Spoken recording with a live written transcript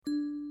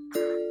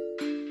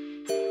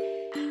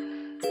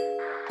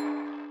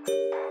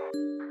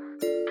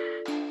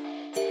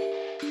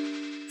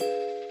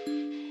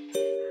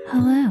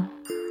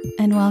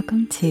and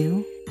welcome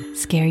to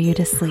Scare You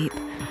to Sleep.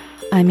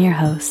 I'm your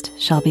host,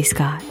 Shelby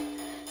Scott.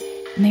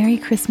 Merry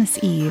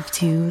Christmas Eve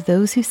to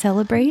those who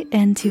celebrate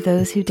and to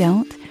those who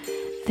don't.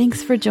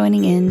 Thanks for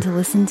joining in to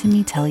listen to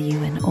me tell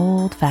you an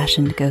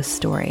old-fashioned ghost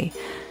story.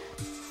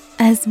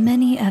 As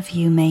many of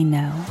you may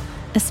know,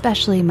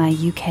 especially my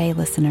UK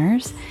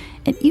listeners,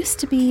 it used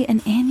to be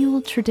an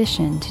annual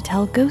tradition to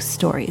tell ghost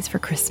stories for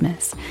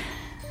Christmas.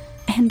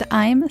 And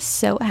I'm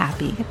so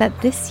happy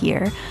that this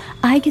year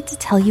I get to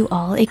tell you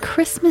all a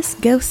Christmas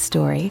ghost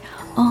story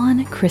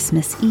on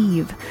Christmas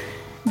Eve.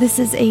 This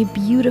is a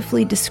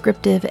beautifully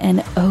descriptive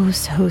and oh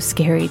so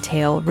scary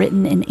tale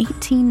written in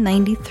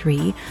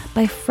 1893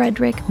 by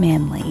Frederick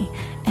Manley,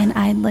 and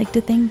I'd like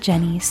to thank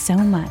Jenny so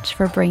much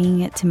for bringing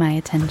it to my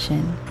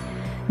attention.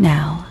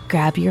 Now,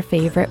 grab your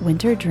favorite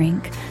winter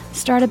drink,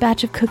 start a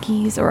batch of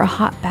cookies or a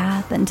hot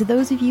bath, and to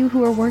those of you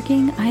who are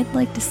working, I'd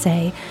like to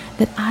say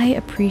that I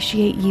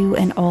appreciate you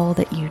and all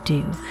that you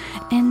do.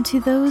 And to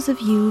those of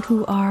you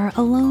who are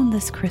alone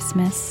this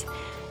Christmas,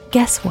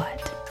 guess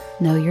what?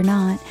 No, you're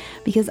not,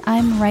 because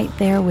I'm right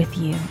there with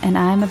you, and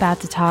I'm about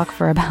to talk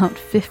for about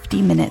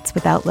 50 minutes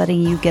without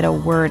letting you get a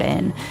word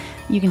in.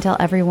 You can tell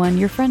everyone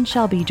your friend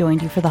Shelby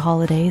joined you for the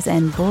holidays,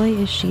 and boy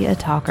is she a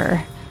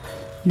talker.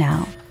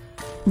 Now,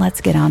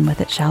 let's get on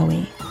with it, shall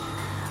we?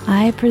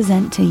 I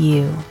present to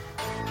you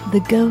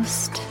the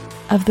Ghost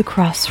of the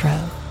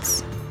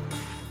Crossroads.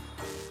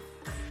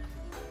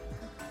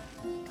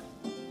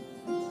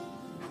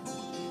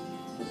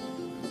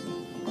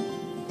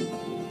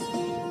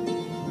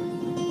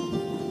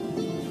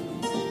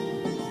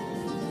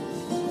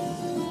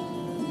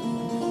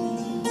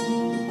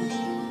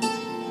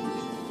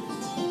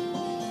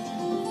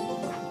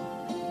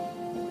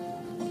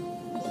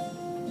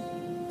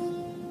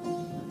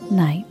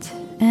 Night,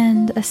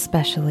 and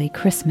especially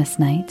Christmas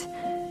night,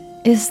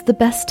 is the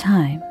best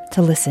time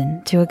to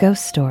listen to a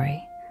ghost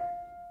story.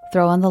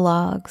 Throw on the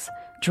logs,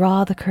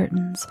 draw the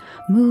curtains,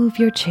 move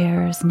your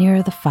chairs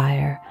near the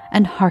fire,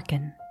 and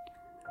hearken.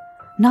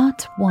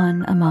 Not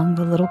one among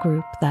the little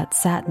group that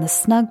sat in the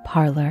snug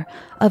parlor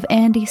of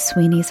Andy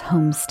Sweeney's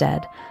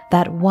homestead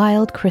that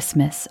wild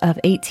Christmas of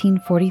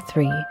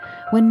 1843,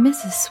 when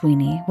Mrs.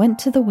 Sweeney went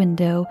to the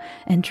window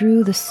and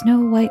drew the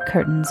snow-white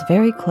curtains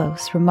very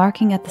close,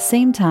 remarking at the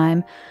same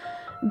time,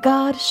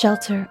 "God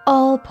shelter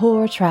all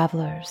poor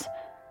travelers,"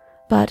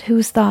 but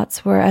whose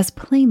thoughts were as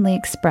plainly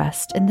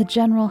expressed in the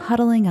general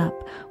huddling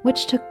up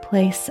which took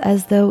place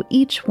as though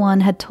each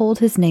one had told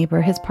his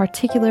neighbor his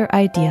particular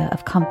idea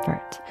of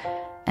comfort.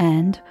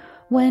 And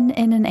when,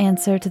 in an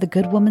answer to the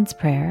good woman's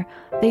prayer,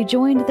 they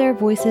joined their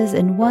voices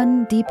in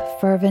one deep,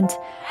 fervent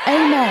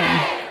 "Amen,"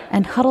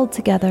 and huddled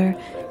together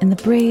in the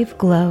brave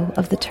glow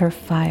of the turf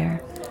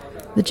fire,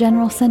 the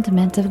general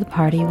sentiment of the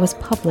party was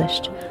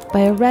published by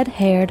a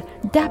red-haired,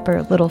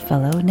 dapper little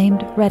fellow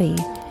named Reddy,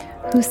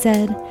 who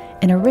said,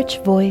 in a rich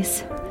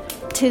voice,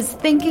 "'Tis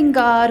thanking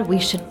God we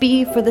should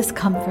be for this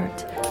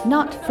comfort,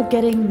 not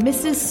forgetting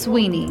Mrs.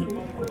 Sweeney."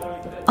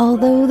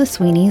 Although the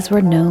Sweeneys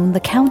were known the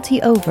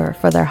county over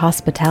for their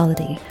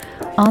hospitality,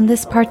 on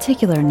this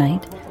particular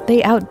night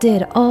they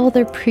outdid all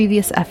their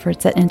previous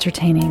efforts at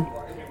entertaining.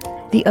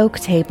 The oak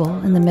table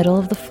in the middle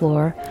of the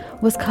floor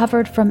was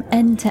covered from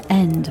end to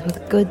end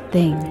with good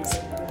things.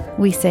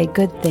 We say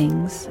good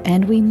things,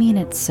 and we mean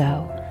it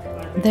so.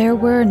 There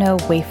were no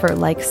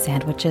wafer-like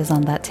sandwiches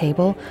on that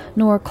table,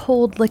 nor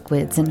cold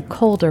liquids in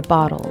colder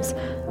bottles,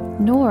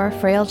 nor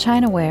frail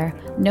chinaware.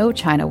 No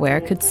chinaware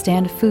could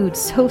stand food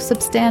so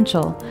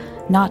substantial.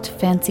 Not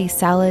fancy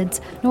salads,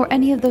 nor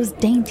any of those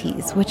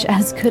dainties which,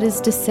 as good as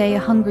to say a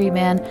hungry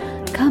man,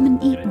 "Come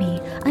and eat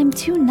me, I'm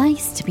too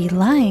nice to be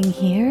lying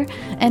here,"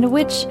 and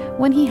which,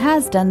 when he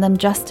has done them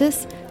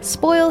justice,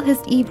 spoil his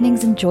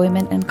evening's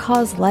enjoyment and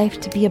cause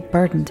life to be a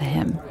burden to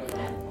him.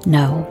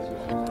 No,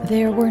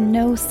 there were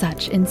no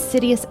such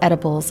insidious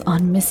edibles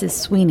on Mrs.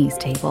 Sweeney's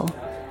table.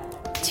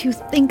 To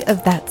think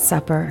of that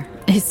supper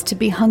is to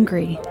be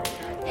hungry.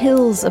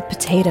 Hills of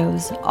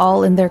potatoes,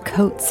 all in their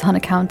coats on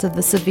account of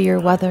the severe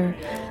weather,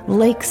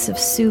 lakes of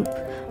soup,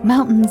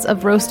 mountains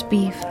of roast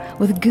beef,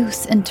 with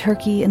goose and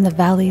turkey in the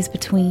valleys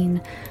between,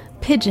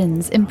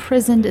 pigeons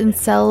imprisoned in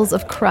cells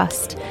of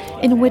crust,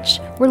 in which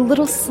were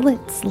little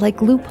slits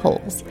like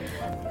loopholes,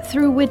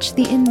 through which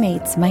the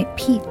inmates might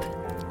peep.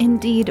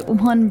 Indeed,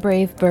 one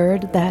brave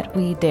bird that,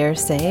 we dare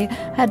say,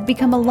 had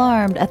become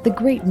alarmed at the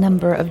great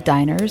number of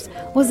diners,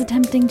 was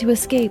attempting to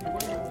escape,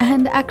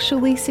 and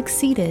actually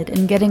succeeded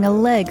in getting a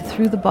leg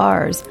through the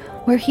bars,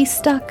 where he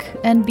stuck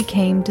and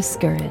became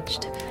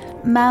discouraged.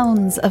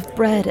 Mounds of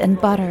bread and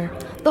butter,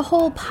 the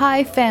whole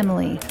pie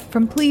family,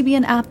 from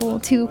plebeian apple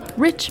to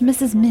rich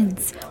Mrs.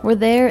 Mince, were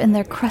there in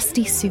their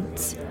crusty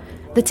suits.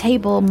 The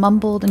table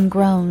mumbled and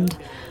groaned,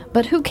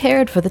 but who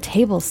cared for the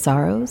table's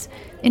sorrows?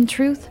 In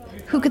truth,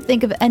 who could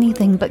think of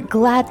anything but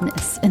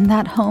gladness in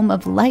that home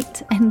of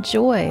light and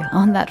joy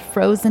on that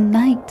frozen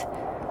night?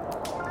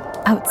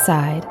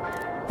 Outside,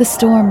 the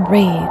storm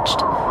raged.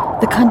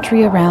 The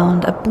country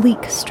around, a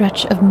bleak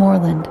stretch of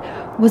moorland,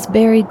 was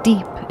buried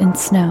deep in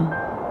snow.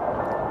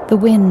 The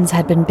winds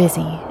had been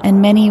busy,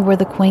 and many were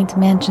the quaint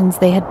mansions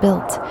they had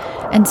built,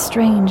 and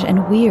strange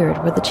and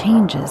weird were the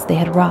changes they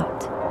had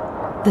wrought.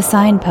 The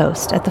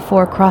signpost at the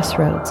 4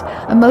 crossroads,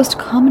 a most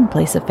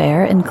commonplace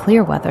affair in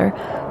clear weather,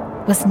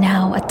 was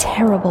now a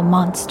terrible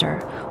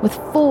monster with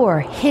 4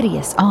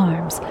 hideous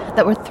arms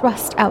that were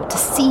thrust out to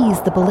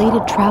seize the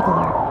belated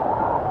traveler.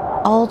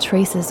 All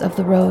traces of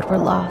the road were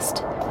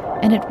lost,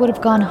 and it would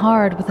have gone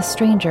hard with a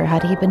stranger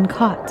had he been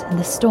caught in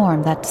the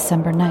storm that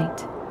December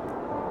night.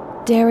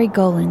 Derry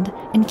Goland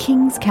in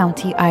Kings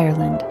County,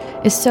 Ireland,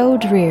 is so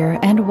drear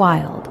and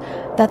wild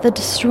that the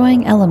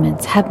destroying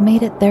elements have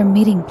made it their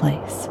meeting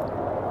place.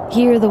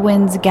 Here the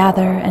winds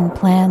gather and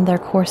plan their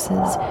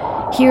courses.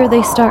 Here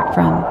they start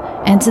from,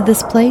 and to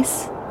this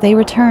place they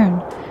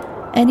return.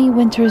 Any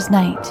winter's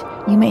night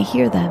you may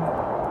hear them.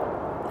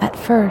 At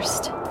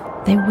first,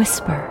 they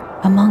whisper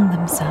among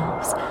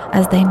themselves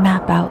as they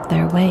map out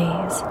their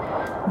ways.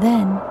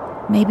 Then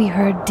may be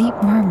heard deep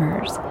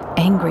murmurs,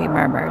 angry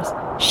murmurs,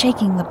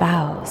 shaking the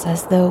boughs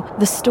as though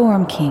the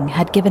Storm King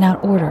had given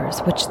out orders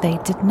which they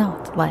did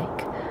not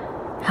like.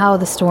 How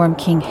the Storm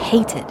King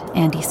hated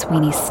Andy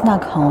Sweeney's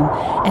snug home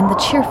and the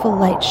cheerful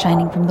light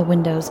shining from the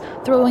windows,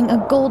 throwing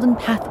a golden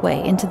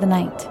pathway into the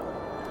night.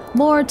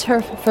 More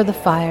turf for the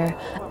fire.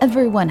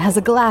 Everyone has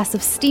a glass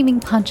of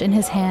steaming punch in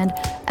his hand.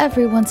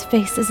 Everyone's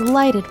face is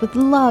lighted with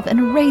love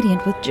and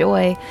radiant with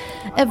joy.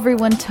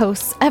 Everyone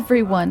toasts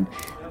everyone,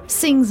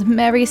 sings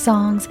merry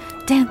songs,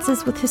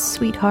 dances with his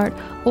sweetheart,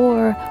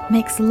 or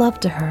makes love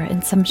to her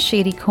in some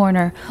shady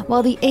corner,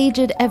 while the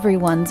aged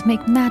everyones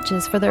make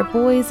matches for their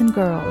boys and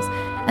girls,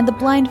 and the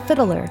blind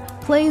fiddler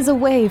plays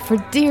away for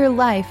dear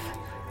life.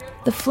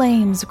 The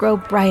flames grow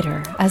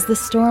brighter as the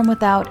storm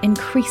without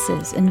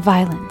increases in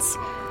violence.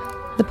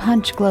 The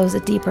punch glows a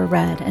deeper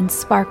red and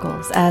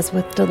sparkles as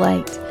with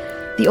delight.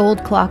 The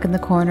old clock in the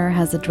corner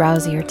has a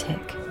drowsier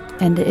tick,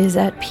 and is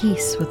at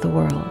peace with the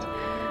world.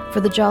 For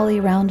the jolly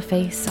round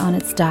face on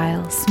its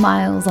dial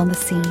smiles on the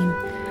scene,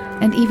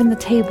 and even the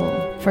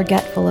table,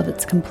 forgetful of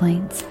its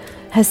complaints,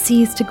 has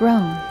ceased to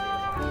groan.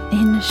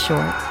 In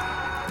short,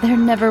 there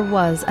never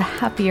was a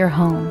happier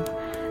home.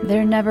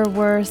 There never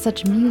were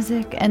such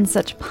music and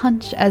such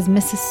punch as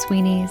Mrs.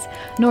 Sweeney's,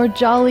 nor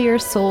jollier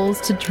souls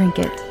to drink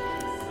it.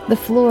 The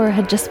floor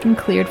had just been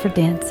cleared for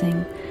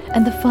dancing,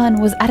 and the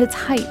fun was at its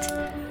height,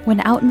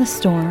 when out in the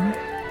storm,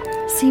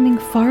 seeming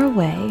far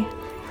away,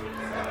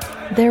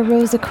 there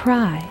rose a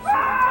cry.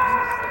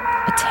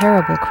 A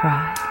terrible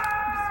cry.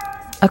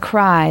 A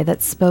cry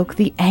that spoke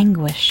the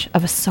anguish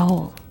of a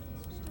soul.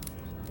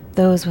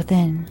 Those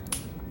within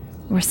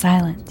were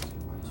silent,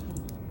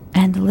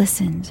 and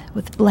listened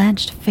with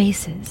blanched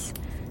faces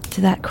to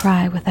that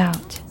cry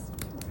without.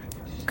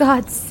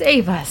 "God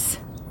save us!"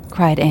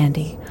 cried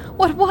Andy.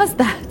 "What was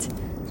that?"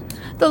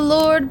 "The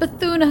Lord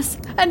Bethune us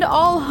and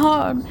all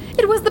harm.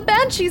 It was the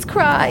Banshee's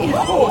cry."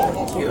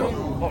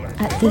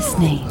 At this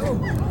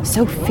name,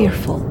 so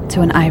fearful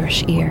to an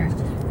Irish ear,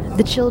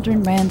 the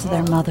children ran to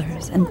their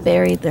mothers and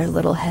buried their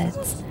little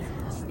heads.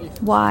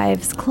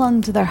 Wives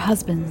clung to their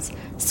husbands,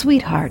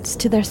 sweethearts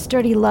to their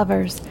sturdy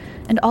lovers,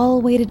 and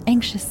all waited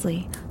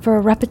anxiously for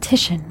a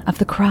repetition of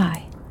the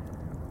cry.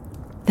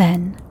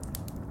 Then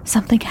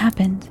something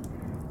happened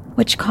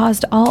which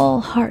caused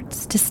all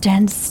hearts to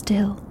stand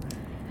still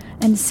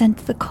and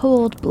sent the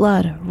cold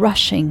blood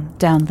rushing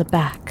down the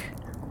back.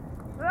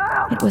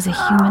 It was a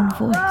human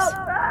voice,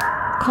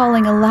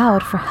 calling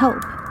aloud for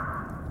help.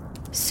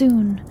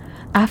 Soon,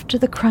 after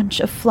the crunch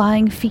of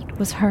flying feet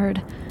was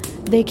heard,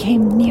 they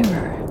came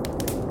nearer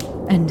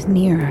and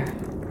nearer.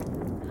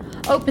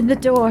 "Open the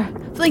door!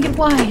 Fling it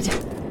wide!"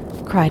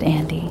 cried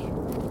Andy.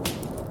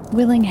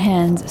 Willing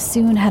hands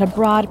soon had a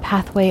broad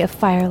pathway of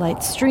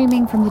firelight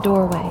streaming from the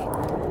doorway.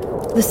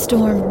 The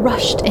storm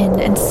rushed in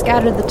and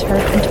scattered the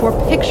turf and tore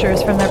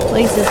pictures from their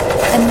places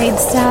and made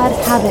sad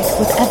havoc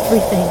with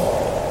everything.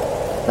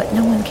 But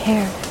no one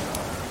cared.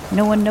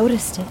 No one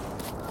noticed it.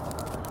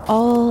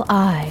 All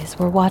eyes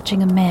were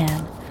watching a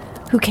man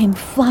who came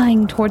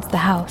flying towards the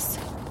house,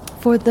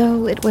 for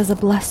though it was a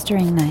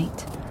blustering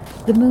night,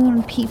 the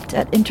moon peeped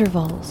at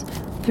intervals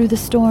through the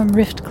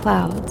storm-rift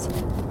clouds,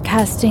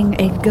 casting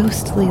a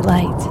ghostly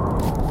light,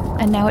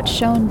 and now it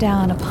shone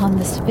down upon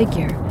this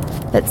figure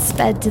that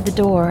sped to the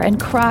door and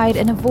cried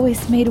in a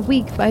voice made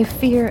weak by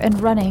fear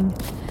and running,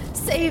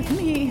 "Save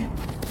me!"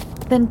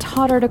 then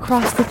tottered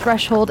across the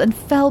threshold and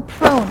fell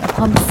prone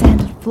upon the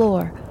sanded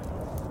floor.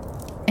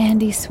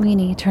 Andy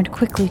Sweeney turned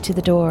quickly to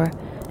the door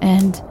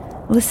and,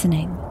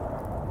 listening,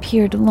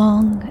 peered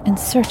long and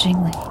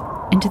searchingly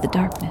into the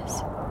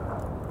darkness.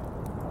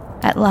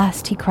 At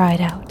last he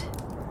cried out,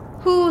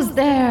 "Who's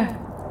there?"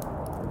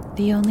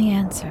 The only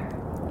answer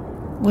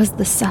was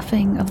the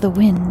soughing of the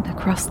wind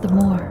across the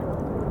moor,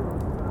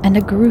 and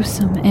a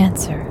gruesome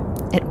answer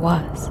it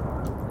was.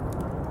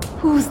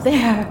 "Who's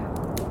there?"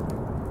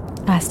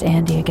 asked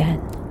Andy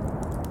again.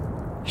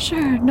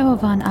 "Sure, no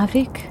van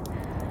Avik,"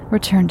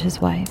 returned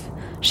his wife.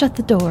 "Shut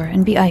the door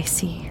and be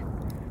icy."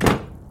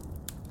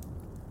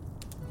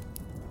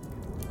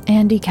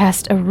 Andy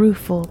cast a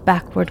rueful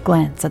backward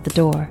glance at the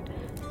door.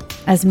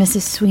 as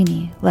Mrs.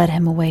 Sweeney led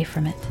him away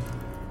from it.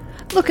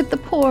 "Look at the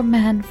poor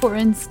man, for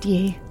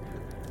instance."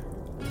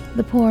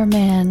 The poor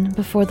man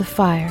before the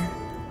fire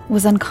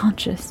was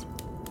unconscious.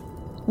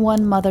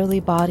 One motherly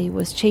body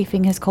was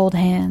chafing his cold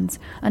hands,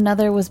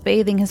 another was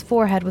bathing his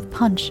forehead with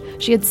punch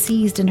she had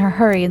seized in her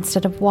hurry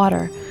instead of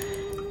water,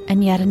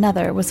 and yet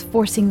another was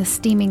forcing the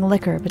steaming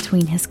liquor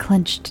between his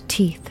clenched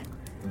teeth.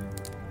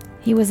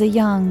 He was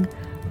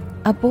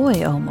a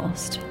boy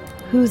almost,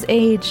 whose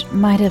age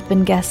might have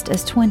been guessed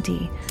as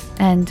 20,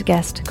 and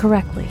guessed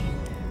correctly.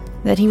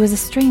 That he was a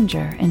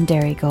stranger in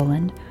Derry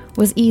Goland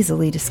was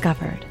easily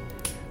discovered,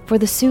 for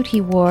the suit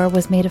he wore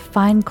was made of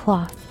fine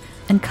cloth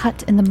and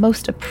cut in the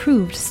most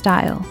approved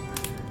style.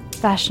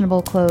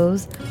 Fashionable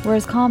clothes were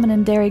as common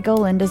in Derry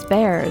Goland as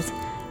bears,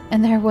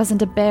 and there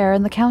wasn't a bear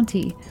in the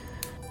county.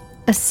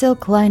 A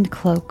silk-lined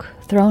cloak,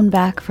 thrown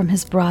back from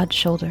his broad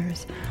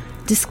shoulders,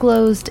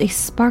 disclosed a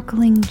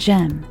sparkling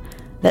gem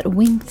that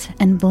winked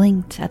and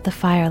blinked at the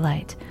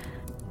firelight,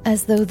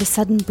 as though the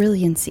sudden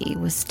brilliancy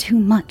was too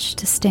much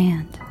to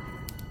stand.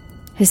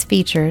 His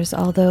features,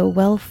 although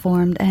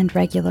well-formed and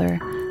regular,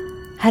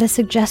 had a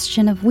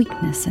suggestion of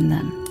weakness in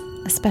them,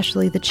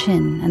 especially the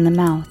chin and the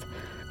mouth,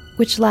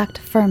 which lacked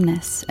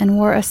firmness and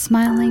wore a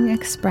smiling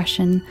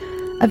expression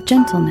of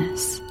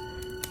gentleness.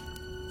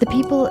 The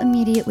people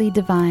immediately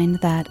divined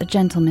that a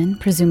gentleman,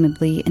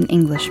 presumably an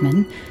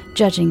Englishman,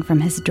 judging from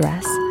his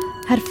dress,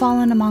 had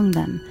fallen among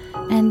them,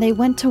 and they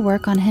went to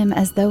work on him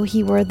as though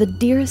he were the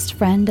dearest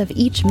friend of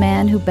each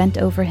man who bent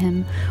over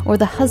him, or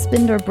the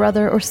husband or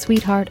brother or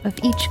sweetheart of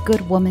each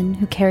good woman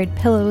who carried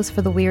pillows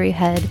for the weary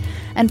head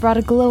and brought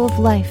a glow of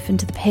life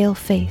into the pale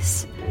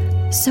face.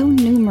 So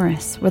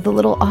numerous were the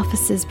little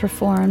offices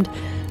performed,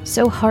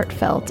 so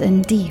heartfelt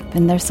and deep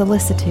in their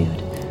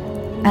solicitude.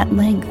 At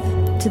length,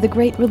 to the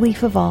great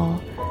relief of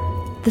all,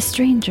 the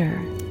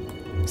stranger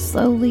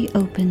slowly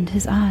opened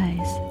his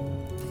eyes.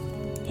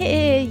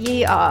 "Here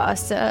ye are,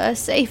 sir,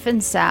 safe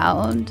and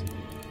sound,"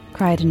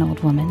 cried an old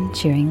woman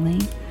cheeringly.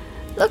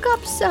 "Look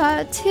up,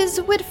 sir,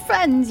 'tis wid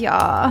friends ye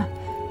are."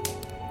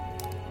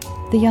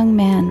 The young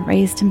man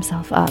raised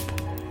himself up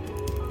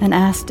and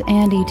asked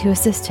Andy to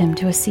assist him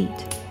to a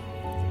seat.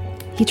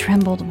 He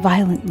trembled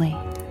violently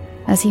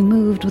as he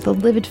moved with a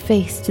livid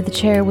face to the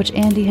chair which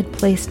Andy had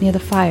placed near the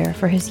fire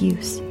for his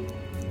use.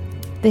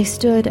 They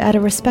stood at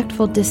a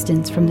respectful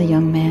distance from the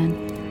young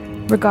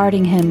man,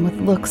 regarding him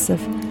with looks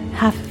of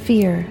half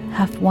fear,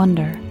 half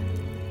wonder.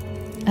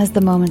 As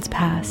the moments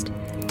passed,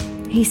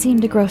 he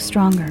seemed to grow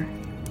stronger,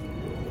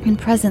 and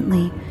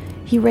presently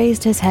he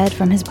raised his head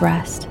from his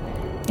breast,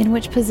 in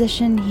which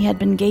position he had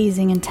been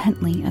gazing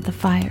intently at the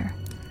fire,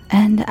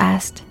 and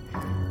asked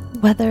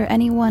whether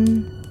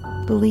anyone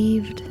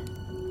believed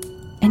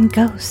in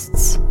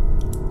ghosts.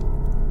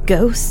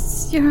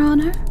 "Ghosts, Your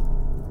Honor?"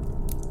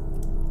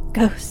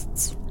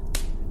 "Ghosts.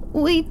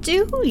 We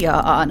do,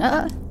 Your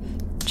Honor,"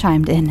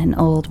 chimed in an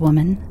old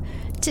woman.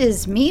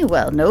 "'Tis me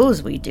well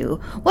knows we do.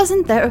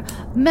 Wasn't there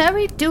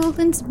Mary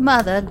Doolin's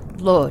mother,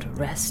 Lord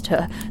rest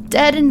her,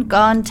 dead and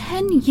gone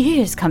 10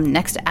 years come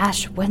next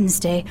Ash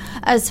Wednesday,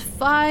 as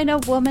fine a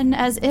woman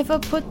as ever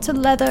put to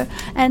leather,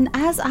 and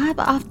as I've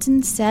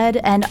often said,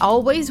 and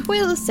always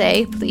will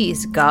say,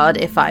 please God,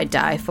 if I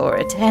die for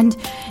it, and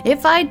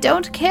if I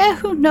don't care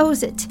who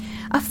knows it,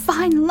 a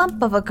fine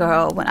lump of a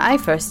girl when I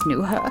first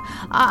knew her.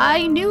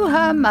 I knew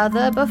her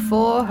mother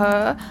before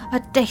her,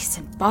 a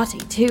decent body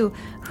too,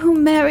 who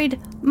married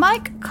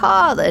Mike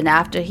Carlin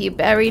after he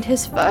buried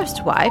his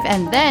first wife,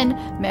 and then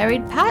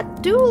married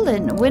Pat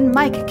Doolin when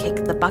Mike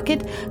kicked the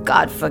bucket.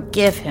 God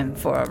forgive him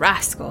for a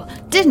rascal.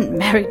 Didn't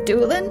Mary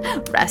Doolin,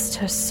 rest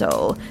her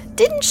soul,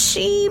 didn't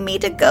she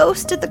meet a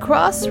ghost at the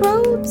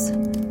crossroads?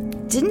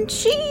 Didn't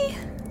she?"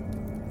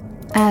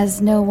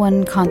 As no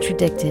one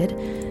contradicted,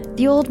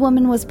 the old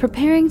woman was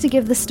preparing to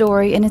give the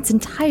story in its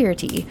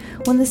entirety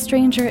when the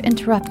stranger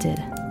interrupted.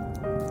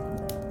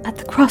 "At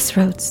the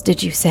crossroads,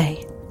 did you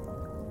say?"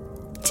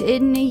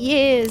 10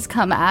 years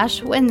come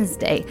Ash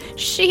Wednesday.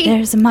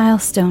 There's a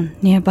milestone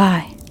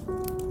nearby."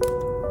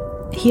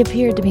 He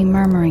appeared to be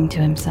murmuring to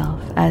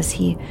himself as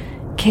he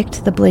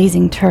kicked the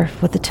blazing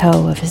turf with the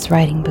toe of his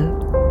riding boot.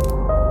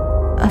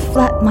 "A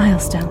flat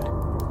milestone,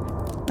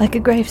 like a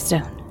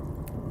gravestone."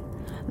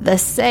 "The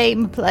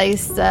same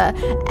place, sir,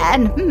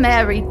 and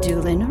Mary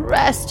Doolin,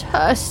 rest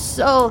her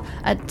soul,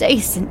 a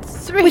decent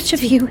thrifty—" "Which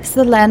of you is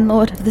the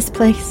landlord of this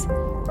place?"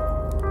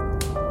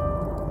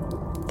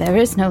 "There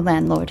is no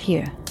landlord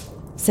here,"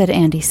 said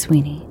Andy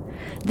Sweeney.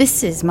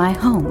 "This is my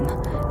home.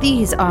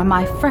 These are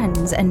my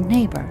friends and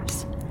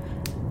neighbors."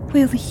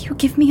 "Will you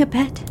give me a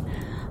bed?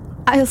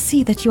 I'll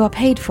see that you are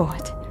paid for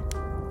it."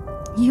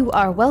 "You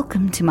are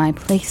welcome to my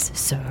place,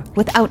 sir,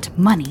 without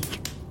money."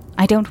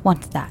 "I don't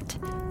want that,"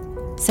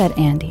 said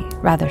Andy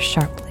rather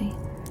sharply.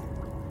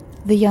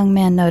 The young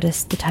man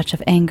noticed the touch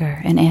of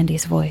anger in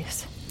Andy's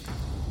voice.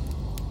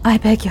 "I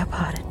beg your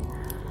pardon.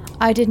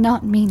 I did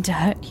not mean to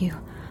hurt you.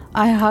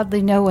 I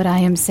hardly know what I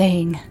am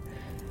saying."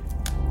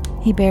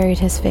 He buried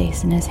his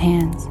face in his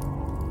hands,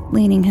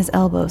 leaning his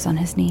elbows on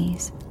his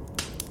knees.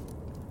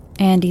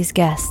 Andy's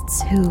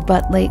guests, who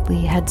but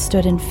lately had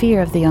stood in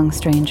fear of the young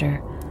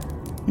stranger,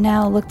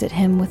 now looked at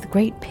him with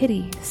great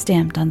pity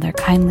stamped on their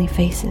kindly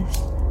faces.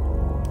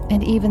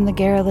 And even the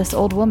garrulous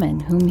old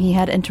woman, whom he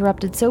had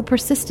interrupted so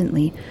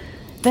persistently,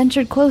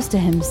 ventured close to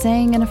him,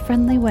 saying in a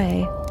friendly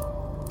way,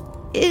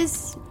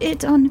 "Is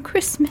it on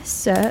Christmas,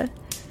 sir,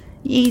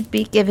 ye'd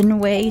be given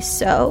way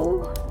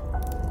so?"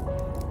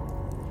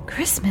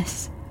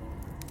 "Christmas?"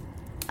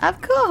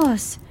 "Of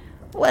course.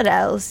 What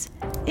else?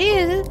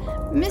 Here,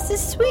 Mrs.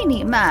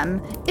 Sweeney, ma'am,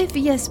 if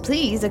yes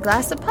please, a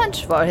glass of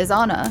punch for his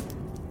honor."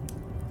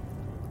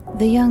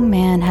 The young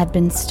man had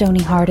been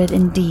stony-hearted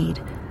indeed,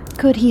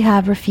 could he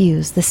have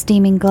refused the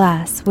steaming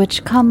glass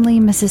which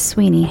comely Mrs.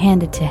 Sweeney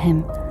handed to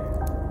him.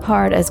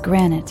 Hard as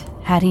granite,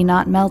 had he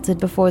not melted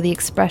before the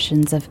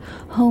expressions of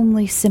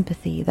homely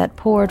sympathy that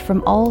poured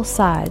from all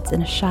sides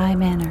in a shy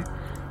manner,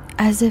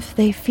 as if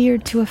they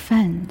feared to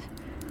offend,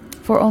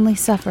 for only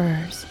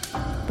sufferers,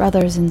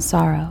 brothers in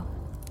sorrow,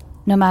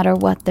 no matter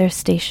what their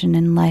station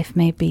in life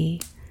may be,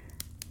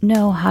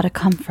 know how to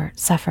comfort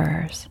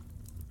sufferers.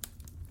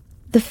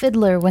 The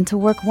fiddler went to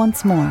work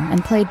once more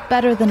and played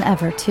better than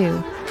ever,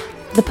 too.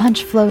 The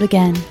punch flowed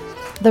again.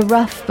 The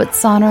rough but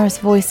sonorous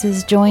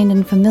voices joined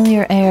in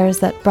familiar airs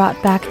that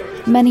brought back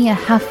many a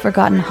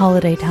half-forgotten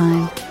holiday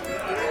time.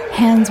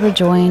 Hands were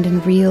joined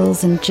in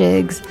reels and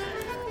jigs,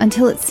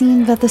 until it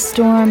seemed that the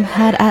storm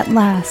had at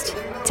last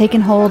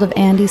taken hold of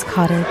Andy's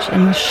cottage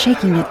and was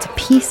shaking it to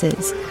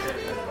pieces.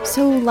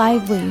 So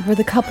lively were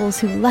the couples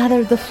who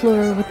lathered the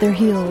floor with their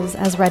heels,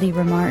 as Reddy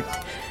remarked.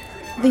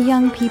 The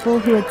young people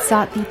who had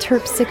sought the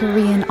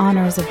terpsichorean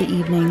honors of the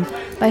evening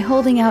by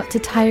holding out to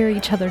tire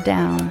each other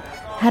down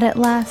had at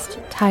last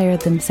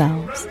tired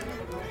themselves,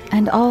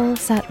 and all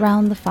sat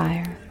round the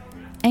fire,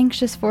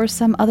 anxious for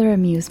some other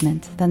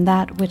amusement than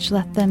that which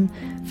left them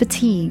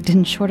fatigued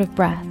and short of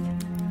breath.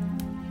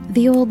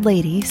 The old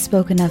lady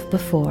spoken of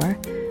before,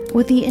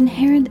 with the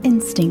inherent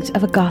instinct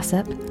of a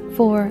gossip,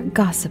 for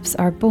gossips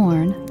are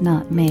born,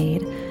 not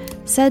made,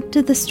 said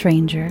to the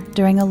stranger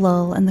during a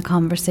lull in the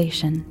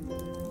conversation,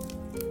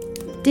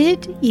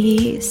 "Did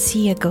ye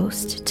see a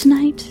ghost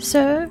tonight,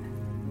 sir?"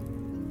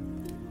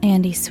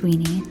 Andy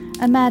Sweeney,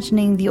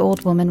 imagining the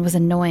old woman was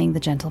annoying the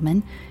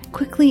gentleman,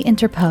 quickly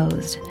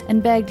interposed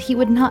and begged he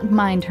would not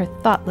mind her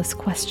thoughtless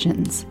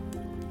questions.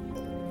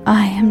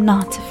 "I am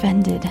not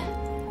offended,"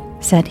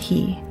 said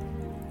he,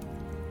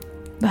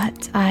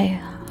 "but I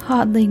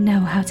hardly know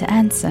how to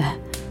answer.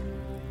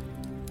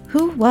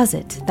 Who was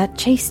it that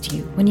chased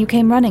you when you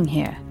came running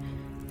here,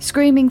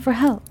 screaming for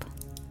help?"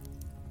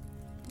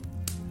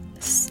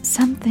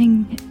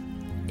 "Something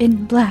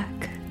in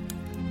black."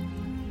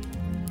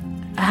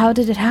 "How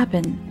did it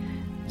happen?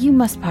 You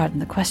must pardon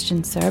the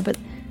question, sir, but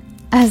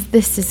as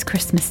this is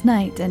Christmas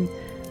night, and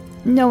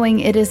knowing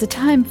it is a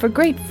time for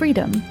great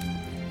freedom,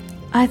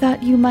 I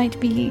thought you might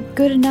be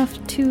good enough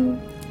to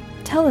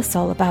tell us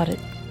all about it,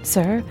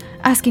 sir,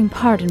 asking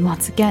pardon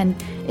once again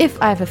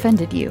if I've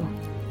offended you."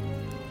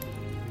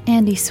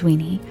 Andy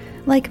Sweeney,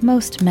 like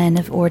most men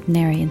of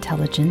ordinary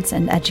intelligence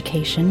and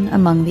education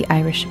among the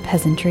Irish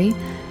peasantry,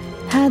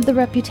 had the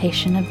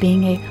reputation of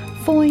being a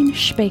foin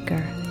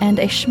speaker and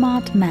a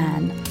schmott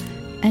man,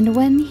 and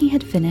when he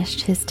had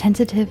finished his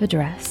tentative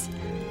address,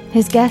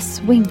 his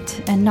guests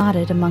winked and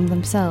nodded among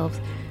themselves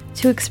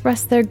to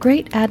express their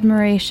great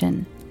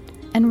admiration,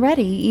 and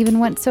Reddy even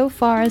went so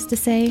far as to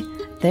say,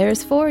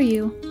 "There's for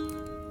you."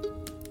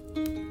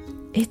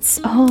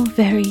 "It's all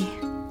very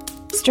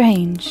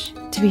strange,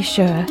 to be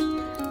sure,"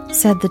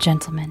 said the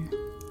gentleman.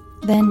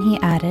 Then he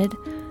added,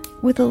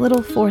 with a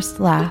little forced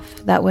laugh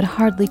that would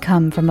hardly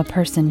come from a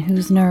person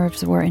whose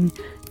nerves were in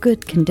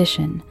good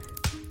condition,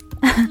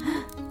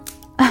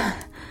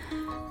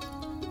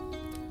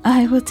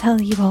 "I will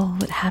tell you all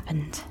what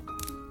happened."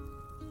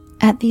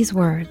 At these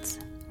words,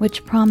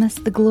 which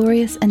promised the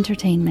glorious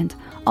entertainment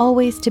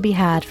always to be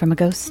had from a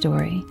ghost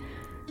story,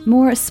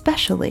 more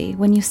especially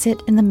when you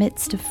sit in the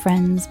midst of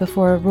friends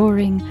before a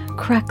roaring,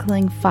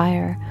 crackling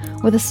fire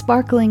with a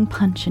sparkling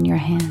punch in your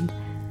hand,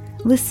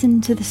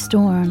 listen to the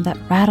storm that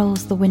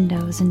rattles the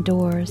windows and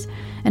doors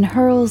and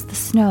hurls the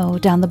snow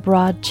down the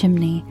broad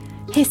chimney,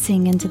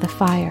 hissing into the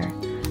fire,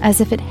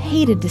 as if it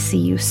hated to see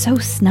you so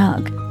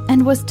snug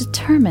and was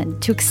determined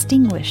to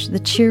extinguish the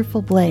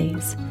cheerful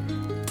blaze.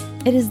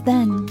 It is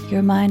then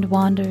your mind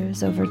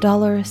wanders over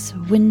dolorous,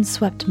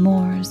 wind-swept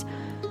moors,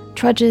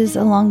 trudges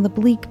along the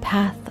bleak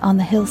path on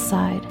the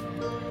hillside,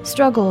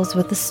 struggles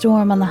with the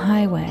storm on the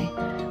highway,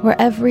 where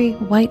every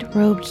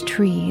white-robed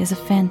tree is a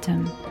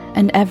phantom,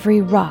 and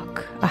every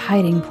rock a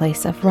hiding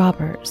place of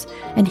robbers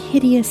and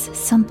hideous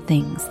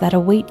somethings that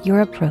await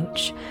your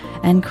approach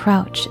and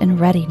crouch in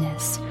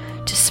readiness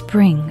to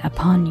spring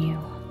upon you.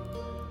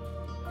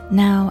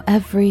 Now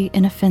every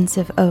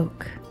inoffensive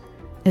oak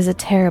is a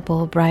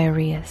terrible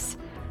Briareus,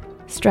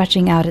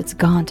 stretching out its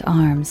gaunt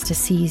arms to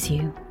seize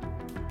you.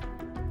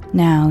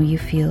 Now you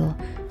feel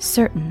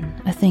certain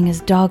a thing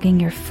is dogging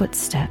your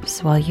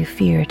footsteps while you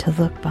fear to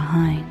look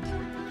behind,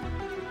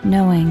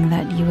 knowing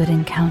that you would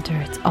encounter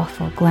its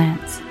awful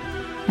glance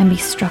and be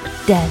struck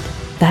dead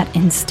that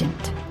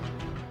instant.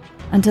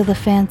 until the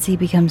fancy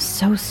becomes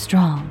so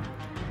strong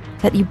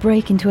that you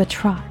break into a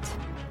trot,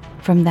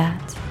 from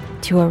that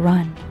to a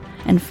run,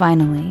 and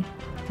finally,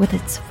 with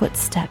its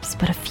footsteps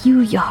but a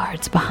few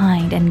yards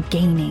behind and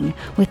gaining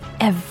with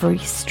every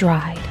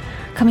stride,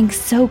 coming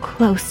so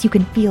close you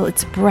can feel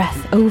its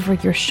breath over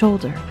your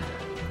shoulder,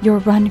 your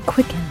run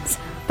quickens,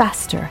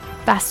 faster,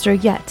 faster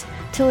yet,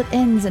 till it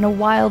ends in a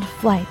wild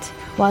flight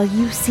while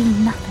you see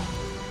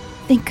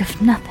nothing, think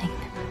of nothing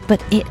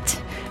but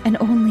it, and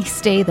only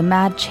stay the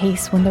mad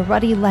chase when the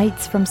ruddy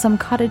lights from some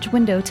cottage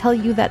window tell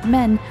you that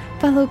men,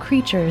 fellow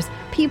creatures,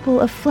 people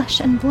of flesh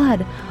and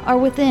blood, are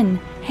within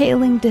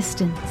hailing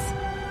distance.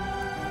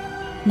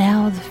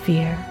 Now the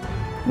fear,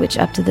 which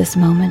up to this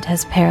moment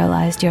has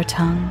paralyzed your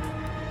tongue,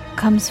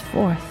 comes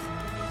forth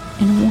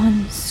in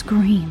one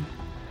scream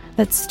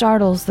that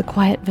startles the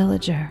quiet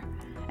villager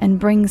and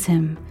brings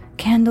him,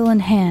 candle in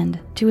hand,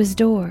 to his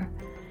door,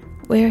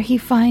 where he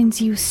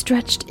finds you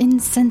stretched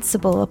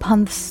insensible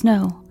upon the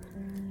snow,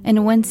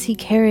 and whence he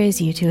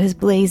carries you to his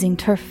blazing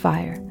turf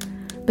fire,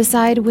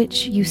 beside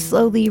which you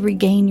slowly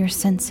regain your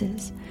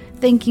senses,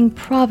 thanking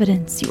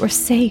Providence you are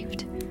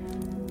saved.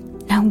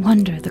 No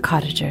wonder the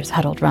cottagers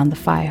huddled round the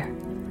fire.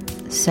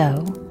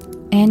 So,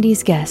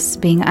 Andy's guests,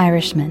 being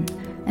Irishmen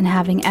and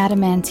having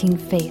adamantine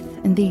faith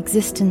in the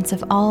existence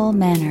of all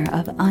manner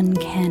of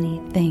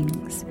uncanny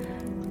things,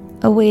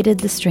 awaited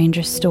the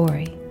stranger's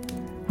story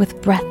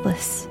with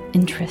breathless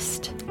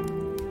interest.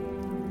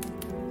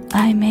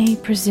 "I may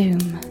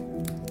presume,"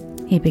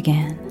 he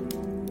began,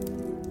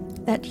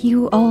 "that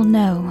you all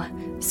know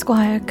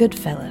Squire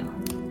Goodfellow."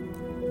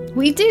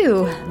 "We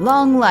do.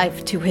 Long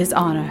life to his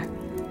honor."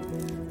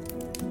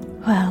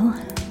 "Well,"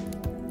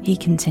 he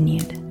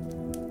continued,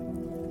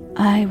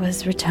 "I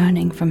was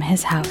returning from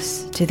his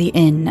house to the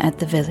inn at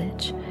the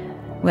village,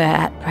 where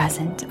at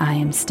present I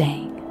am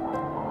staying.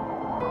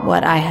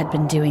 What I had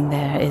been doing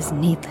there is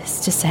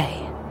needless to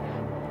say.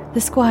 The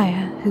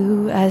squire,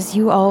 who, as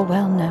you all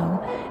well know,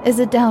 is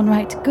a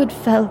downright good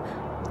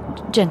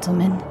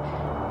gentleman,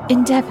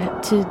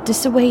 endeavored to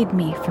dissuade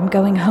me from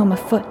going home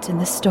afoot in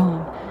the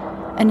storm,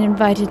 and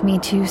invited me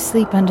to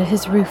sleep under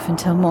his roof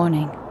until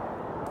morning.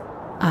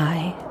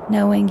 I,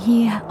 knowing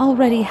he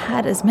already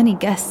had as many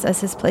guests as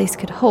his place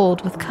could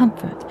hold with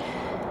comfort,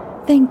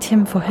 thanked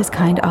him for his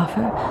kind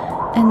offer,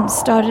 and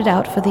started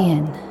out for the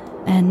inn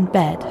and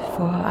bed,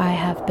 for I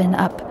have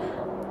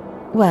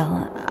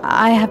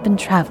been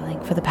traveling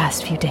for the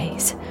past few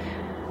days.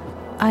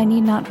 I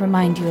need not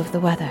remind you of the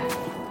weather.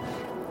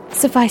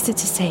 Suffice it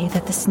to say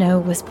that the snow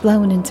was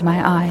blown into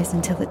my eyes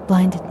until it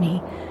blinded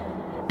me,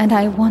 and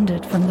I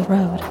wandered from the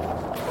road.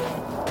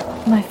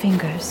 My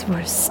fingers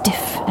were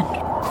stiff and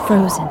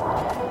frozen,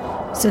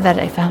 so that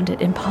I found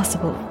it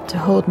impossible to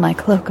hold my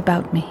cloak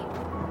about me.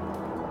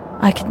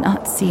 I could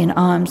not see an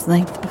arm's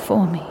length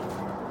before me.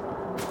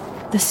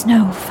 The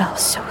snow fell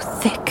so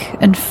thick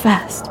and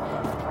fast.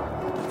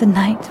 The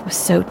night was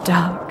so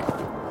dark.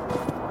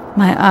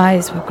 My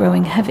eyes were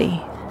growing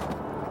heavy.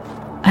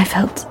 I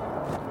felt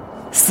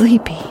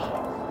sleepy.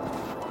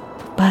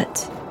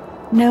 But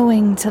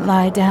knowing to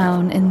lie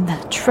down in the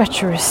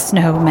treacherous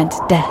snow meant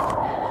death,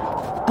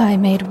 I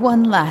made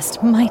one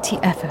last mighty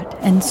effort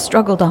and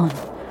struggled on.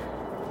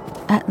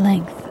 At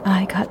length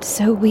I got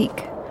so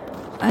weak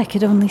I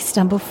could only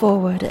stumble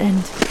forward,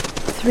 and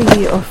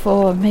 3 or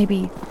 4,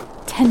 maybe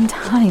 10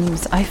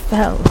 times I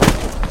fell.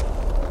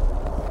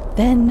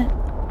 Then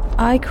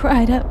I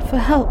cried out for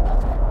help.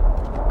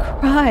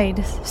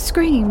 Cried,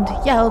 screamed,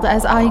 yelled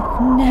as I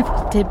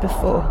never did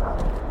before.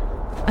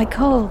 I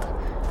called.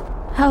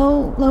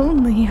 How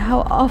lonely, how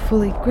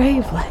awfully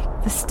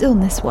grave-like the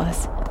stillness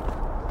was.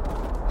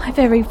 My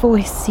very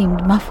voice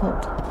seemed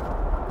muffled.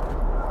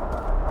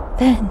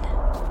 Then,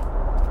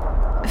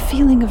 a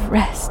feeling of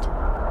rest,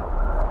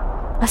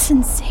 a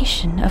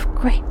sensation of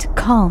great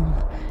calm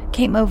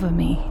came over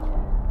me.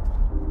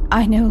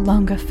 I no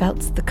longer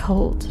felt the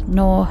cold,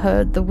 nor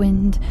heard the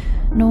wind,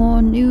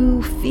 nor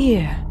knew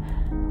fear.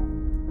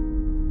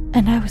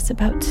 And I was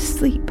about to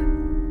sleep.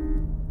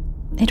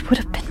 It would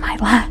have been my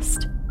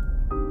last,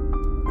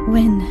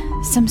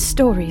 when some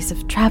stories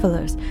of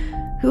travelers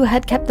who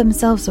had kept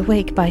themselves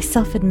awake by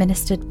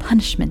self-administered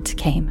punishment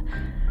came,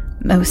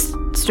 most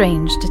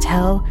strange to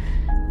tell,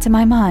 to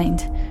my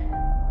mind.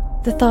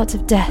 The thought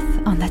of death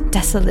on that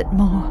desolate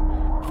moor,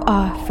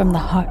 far from the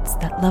hearts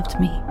that loved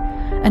me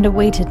and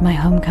awaited my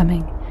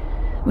homecoming,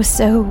 was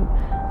so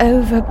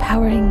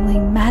overpoweringly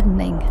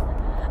maddening.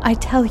 I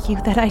tell you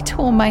that I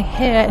tore my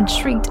hair and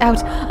shrieked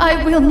out,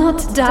 "I will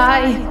not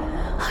die!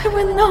 I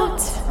will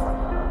not!"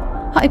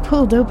 I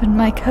pulled open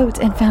my coat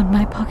and found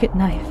my pocket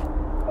knife.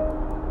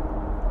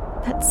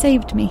 That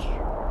saved me.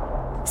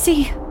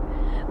 See,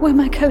 where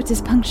my coat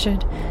is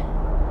punctured.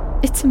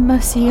 It's a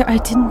mercy I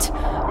didn't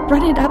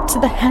run it up to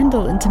the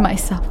handle into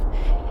myself,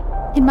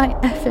 in my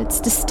efforts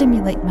to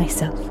stimulate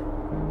myself.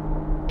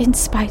 In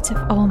spite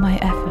of all my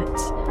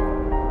efforts,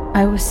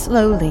 I was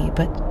slowly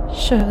but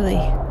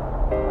surely,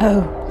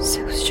 oh,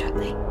 so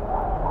surely,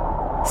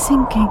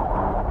 sinking,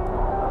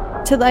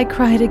 till I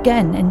cried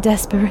again in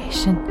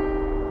desperation,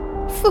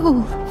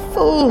 "Fool,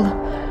 fool!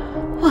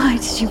 Why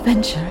did you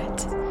venture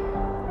it?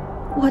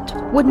 What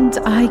wouldn't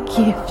I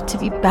give to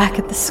be back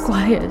at the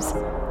Squire's?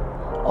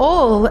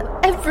 All,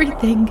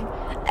 everything,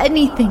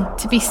 anything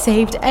to be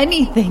saved,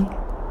 anything.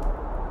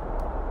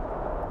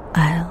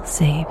 I'll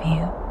save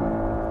you.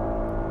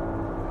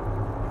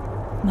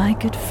 My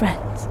good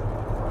friends.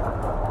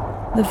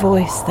 The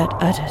voice that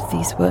uttered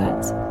these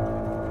words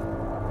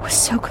was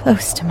so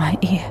close to my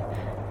ear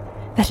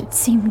that it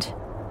seemed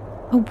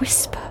a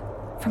whisper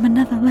from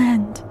another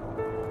land,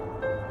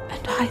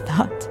 and I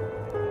thought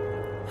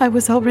I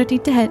was already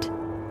dead.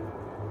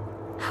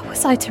 How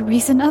was I to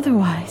reason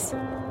otherwise?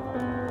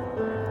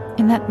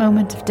 In that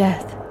moment of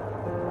death,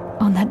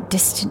 on that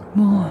distant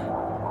moor,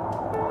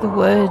 the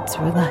words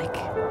were like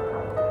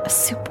a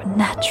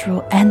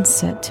supernatural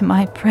answer to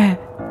my prayer.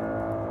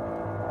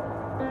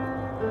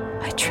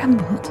 I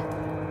trembled.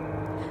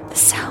 The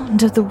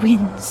sound of the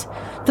winds,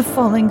 the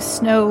falling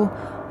snow,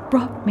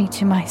 brought me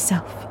to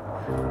myself.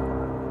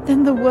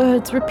 Then the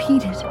words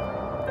repeated,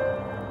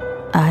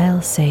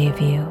 "I'll save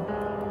you."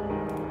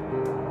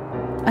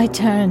 I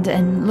turned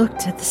and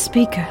looked at the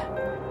speaker.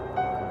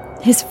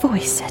 His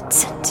voice had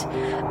sent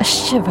a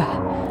shiver,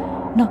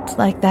 not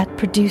like that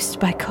produced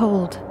by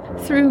cold,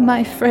 through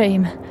my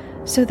frame,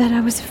 so that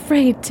I was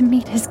afraid to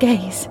meet his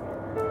gaze,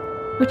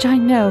 which I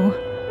know,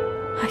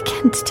 I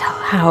can't tell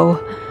how,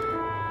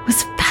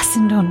 was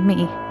fastened on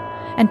me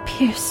and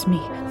pierced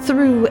me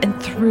through and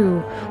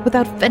through.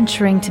 Without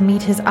venturing to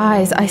meet his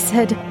eyes, I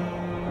said,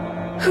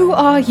 "Who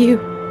are you?"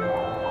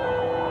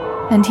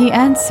 And he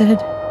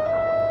answered,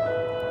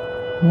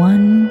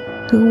 "One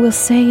who will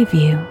save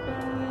you."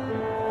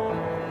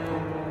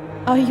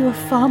 "Are you a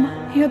farmer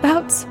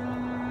hereabouts?"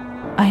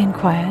 I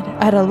inquired,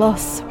 at a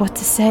loss what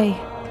to say.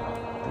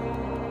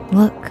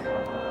 "Look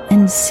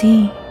and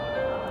see,"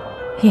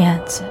 he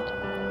answered.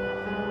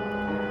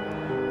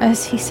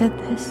 As he said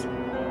this,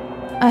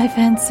 I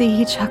fancy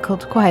he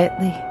chuckled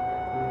quietly.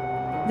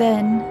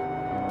 Then,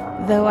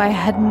 though I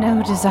had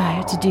no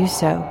desire to do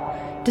so,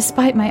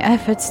 despite my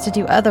efforts to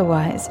do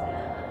otherwise,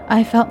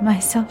 I felt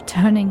myself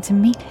turning to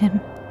meet him.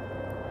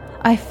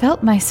 I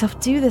felt myself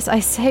do this, I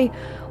say,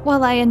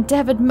 while I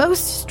endeavored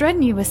most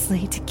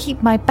strenuously to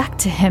keep my back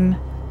to him.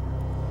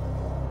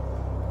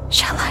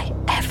 Shall I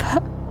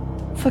ever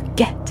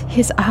forget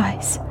his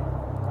eyes?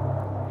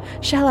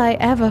 Shall I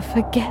ever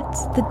forget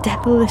the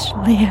devilish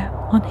leer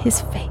on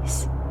his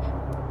face?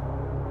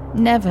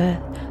 Never,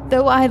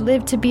 though I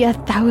live to be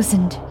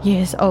 1,000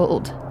 years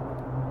old.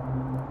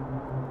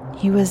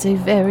 He was a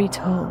very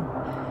tall,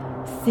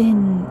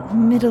 thin,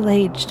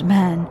 middle-aged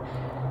man,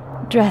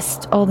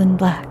 dressed all in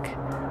black,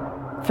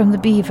 from the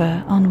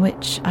beaver on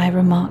which I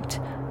remarked,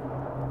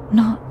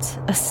 not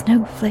a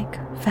snowflake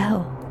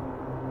fell.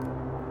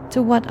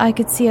 To what I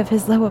could see of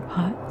his lower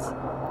parts,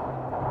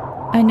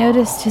 I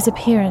noticed his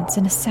appearance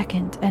in a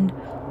second, and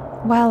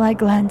while I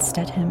glanced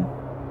at him,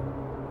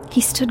 he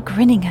stood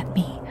grinning at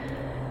me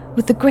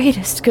with the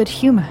greatest good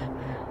humor.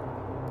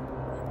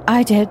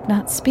 I dared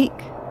not speak.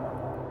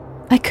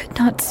 I could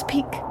not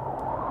speak.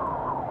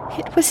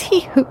 It was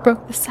he who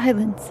broke the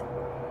silence,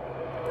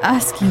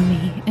 asking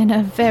me in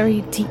a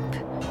very deep,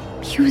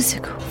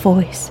 musical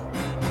voice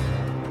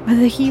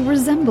whether he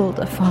resembled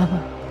a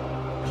farmer.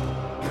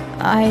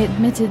 I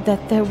admitted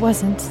that there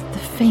wasn't the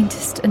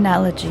faintest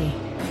analogy,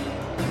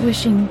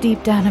 wishing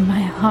deep down in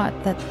my heart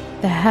that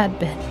there had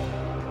been.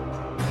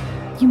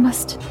 You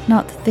must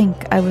not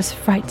think I was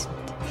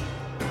frightened,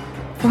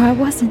 for I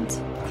wasn't.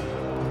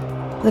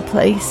 The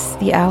place,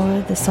 the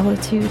hour, the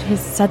solitude, his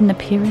sudden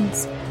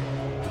appearance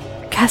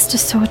cast a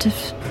sort of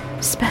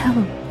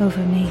spell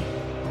over me,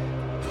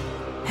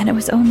 and it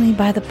was only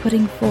by the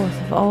putting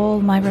forth of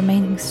all my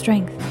remaining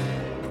strength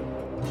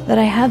that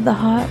I had the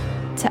heart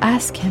to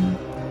ask him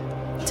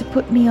to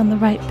put me on the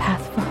right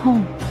path for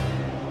home.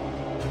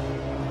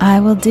 "I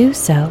will do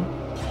so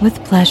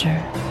with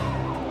pleasure,"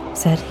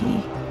 said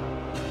he.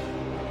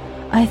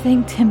 I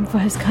thanked him for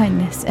his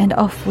kindness, and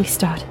off we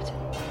started.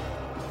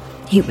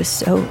 He was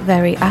so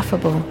very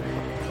affable,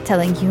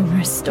 telling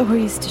humorous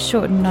stories to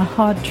shorten our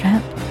hard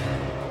tramp,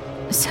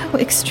 so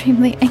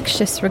extremely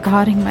anxious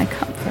regarding my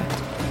comfort,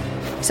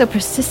 so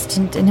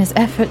persistent in his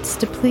efforts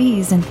to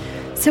please, and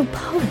so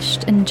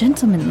polished and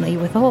gentlemanly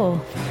withal,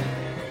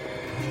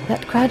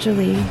 that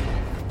gradually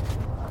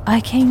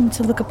I came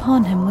to look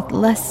upon him with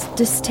less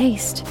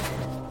distaste,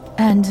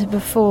 and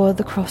before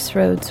the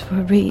crossroads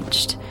were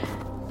reached,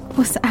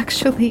 was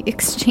actually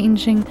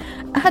exchanging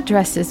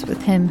addresses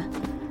with him.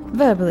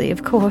 Verbally,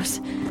 of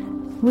course.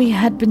 We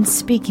had been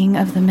speaking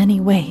of the many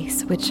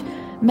ways which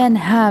men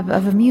have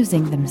of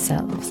amusing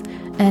themselves,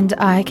 and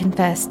I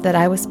confessed that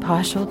I was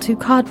partial to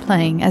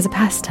card-playing as a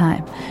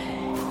pastime.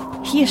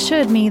 He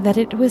assured me that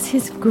it was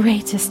his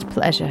greatest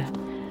pleasure.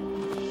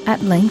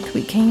 At length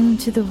we came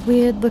to the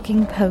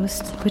weird-looking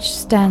post which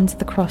stands at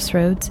the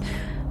crossroads,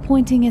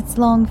 pointing its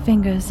long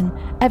fingers in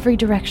every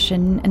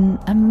direction in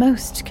a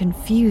most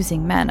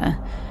confusing manner.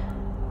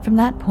 From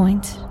that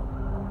point,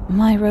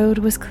 my road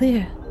was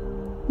clear.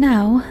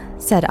 "Now,"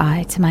 said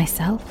I to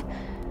myself,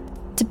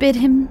 "to bid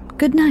him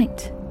good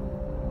night,"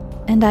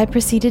 and I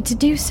proceeded to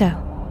do so,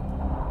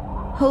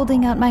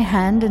 holding out my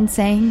hand and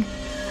saying,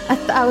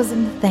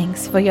 "1,000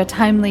 thanks for your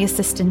timely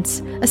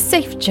assistance, a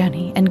safe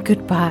journey, and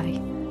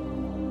goodbye."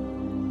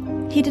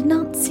 He did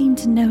not seem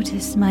to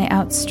notice my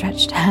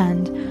outstretched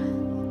hand,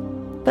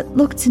 but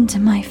looked into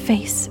my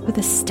face with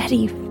a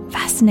steady,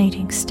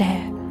 fascinating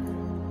stare,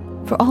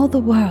 for all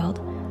the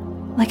world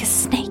like a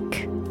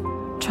snake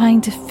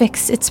trying to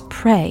fix its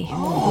prey.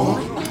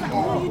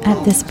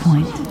 At this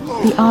point,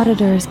 the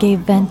auditors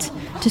gave vent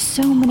to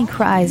so many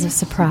cries of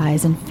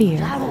surprise and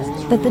fear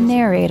that the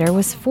narrator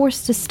was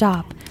forced to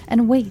stop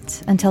and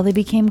wait until they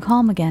became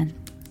calm again.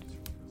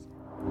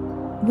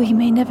 "We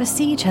may never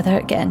see each other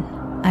again,"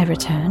 I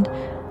returned,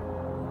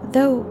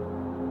 though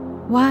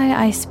why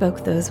I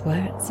spoke those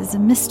words is a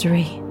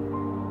mystery.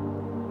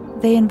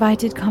 They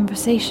invited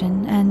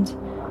conversation, and,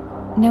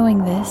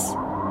 knowing this,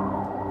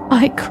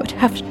 I could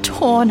have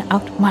torn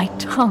out my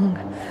tongue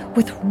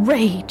with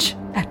rage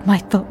at my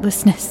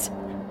thoughtlessness.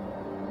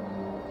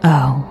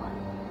 "Oh,"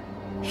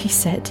 he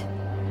said,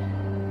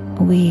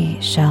 "we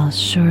shall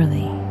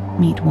surely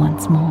meet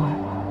once more,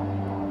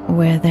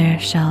 where there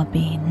shall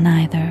be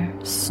neither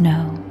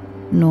snow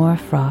nor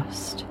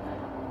frost,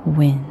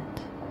 wind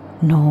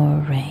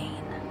nor rain."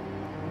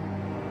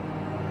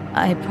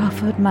 I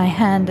proffered my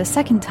hand a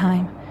second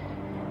time,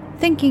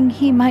 thinking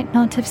he might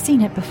not have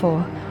seen it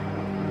before,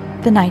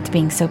 the night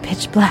being so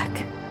pitch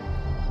black,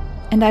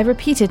 and I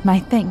repeated my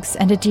thanks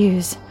and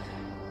adieus.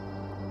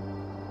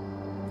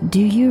 "Do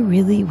you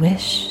really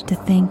wish to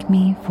thank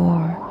me for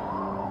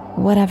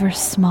whatever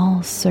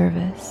small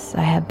service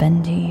I have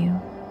been to you?"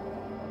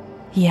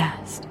 he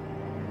asked.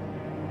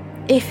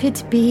 "If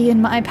it be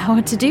in my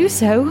power to do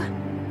so,"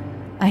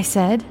 I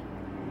said.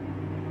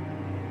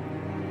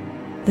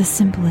 "The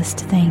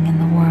simplest thing in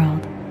the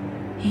world,"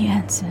 he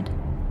answered.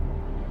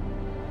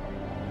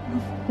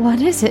 "What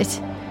is it?"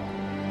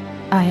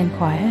 I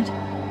inquired.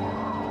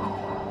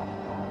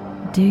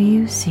 "Do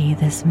you see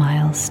this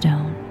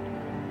milestone?"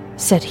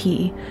 said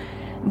he,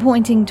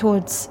 pointing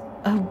towards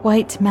a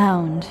white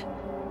mound.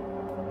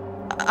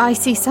 "I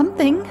see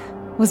something,"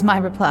 was my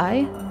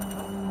reply.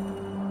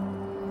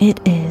 "It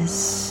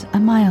is a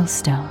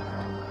milestone."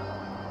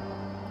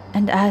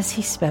 And as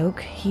he spoke,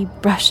 he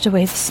brushed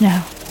away the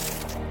snow,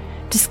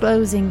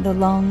 disclosing the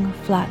long,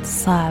 flat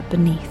slab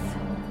beneath.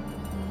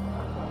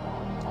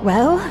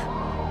 "Well,"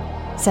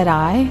 said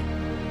I.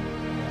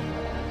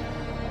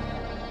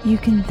 "You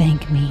can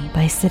thank me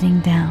by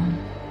sitting down,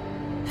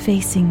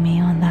 facing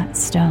me on that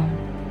stone,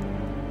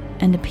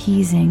 and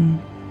appeasing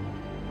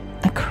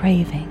a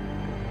craving,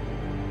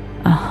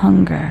 a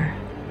hunger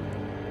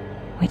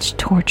which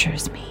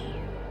tortures me."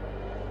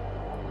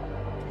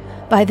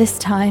 By this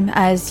time,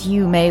 as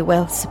you may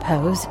well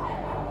suppose,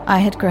 I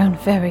had grown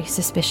very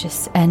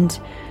suspicious, and,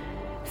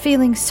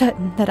 feeling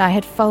certain that I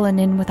had fallen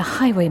in with a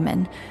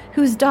highwayman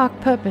whose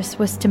dark purpose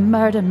was to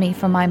murder me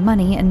for my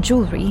money and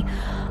jewelry,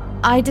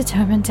 I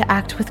determined to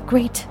act with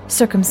great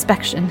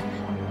circumspection,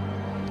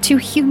 to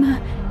humor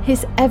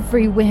his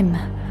every whim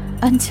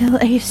until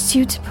a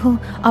suitable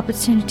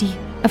opportunity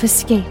of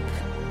escape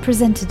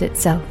presented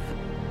itself.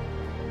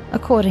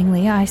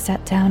 Accordingly, I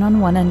sat down on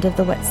one end of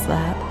the wet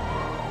slab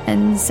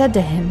and said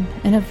to him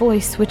in a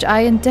voice which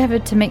I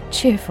endeavored to make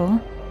cheerful,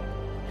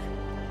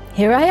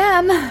 "Here I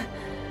am."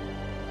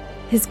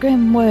 His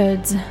grim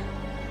words,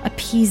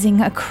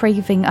 appeasing a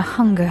craving, a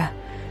hunger,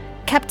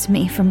 kept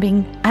me from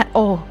being at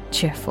all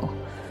cheerful,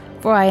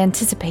 for I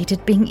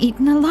anticipated being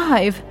eaten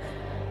alive.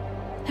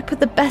 I put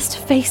the best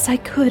face I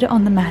could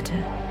on the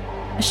matter,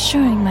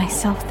 assuring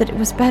myself that it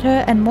was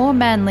better and more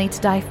manly to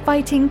die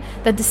fighting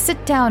than to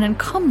sit down and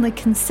calmly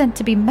consent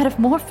to be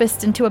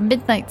metamorphosed into a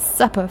midnight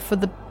supper for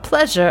the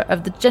pleasure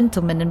of the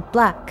gentleman in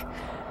black.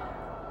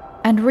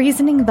 And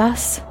reasoning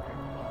thus,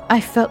 I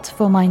felt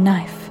for my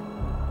knife,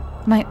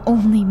 my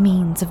only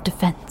means of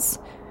defense.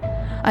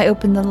 I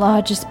opened the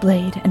largest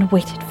blade and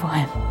waited for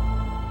him.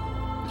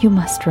 You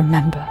must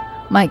remember,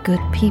 my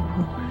good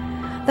people,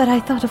 that I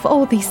thought of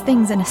all these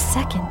things in a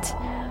second,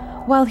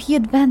 while he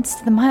advanced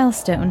to the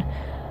milestone,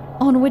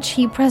 on which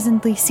he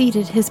presently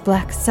seated his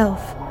black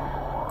self.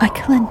 I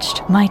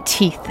clenched my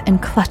teeth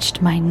and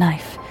clutched my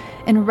knife,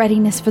 in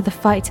readiness for the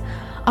fight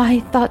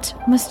I thought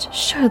must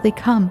surely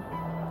come.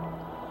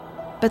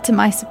 But to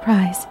my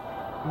surprise,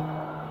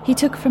 he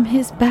took from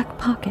his back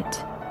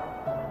pocket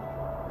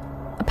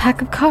a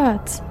pack of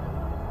cards,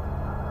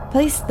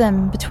 placed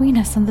them between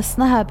us on the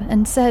slab,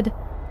 and said,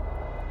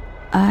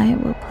 "I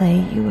will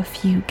play you a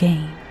few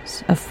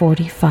games of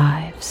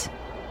 45s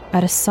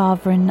at a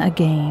sovereign a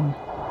game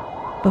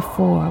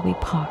before we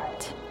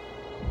part."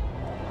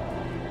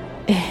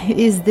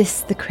 "Is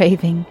this the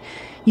craving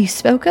you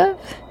spoke of?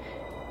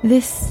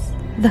 This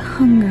the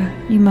hunger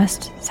you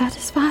must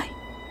satisfy?"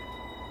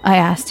 I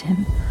asked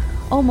him,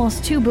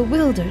 almost too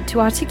bewildered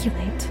to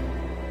articulate.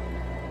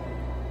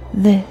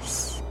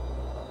 "This,"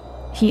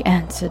 he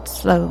answered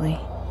slowly,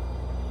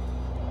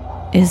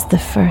 "is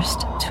the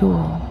first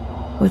tool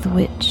with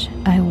which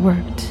I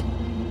worked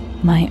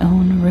my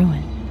own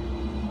ruin.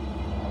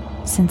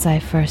 Since I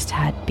first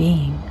had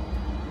being,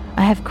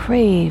 I have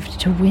craved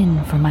to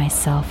win for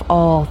myself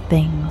all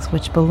things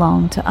which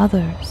belong to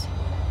others.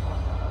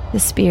 The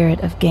spirit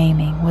of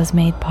gaming was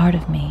made part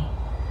of me.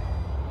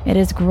 It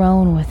has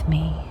grown with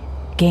me,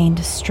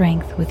 gained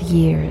strength with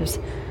years,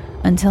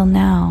 until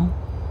now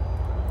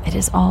it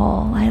is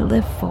all I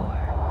live for.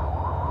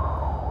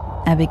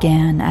 I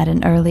began at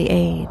an early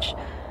age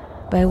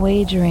by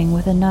wagering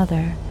with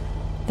another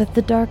that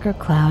the darker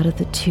cloud of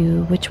the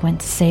two which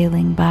went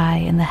sailing by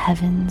in the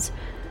heavens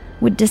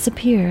would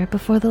disappear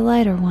before the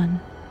lighter one.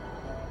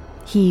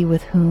 He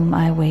with whom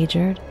I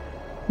wagered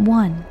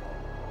won.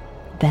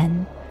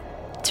 Then,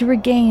 to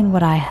regain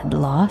what I had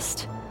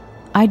lost,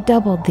 I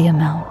doubled the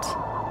amount.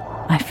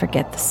 I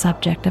forget the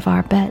subject of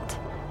our bet.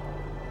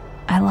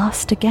 I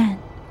lost again.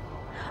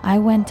 I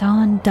went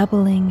on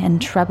doubling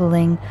and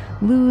trebling,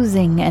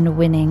 losing and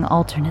winning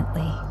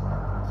alternately,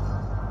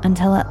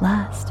 until at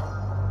last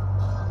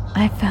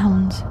I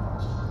found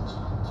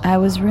I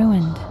was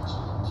ruined.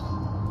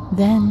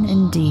 Then,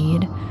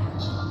 indeed,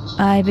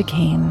 I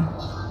became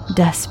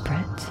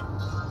desperate.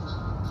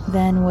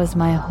 Then was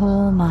my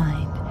whole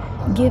mind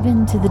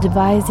given to the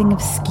devising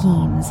of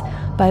schemes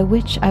by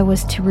which I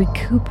was to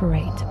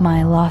recuperate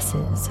my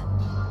losses.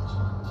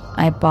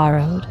 I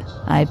borrowed,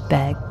 I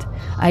begged,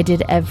 I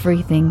did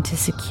everything to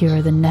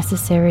secure the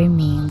necessary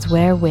means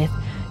wherewith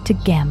to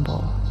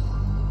gamble.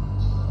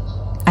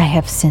 I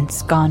have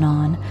since gone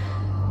on,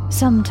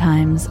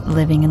 sometimes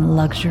living in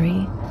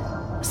luxury,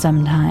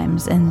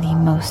 sometimes in the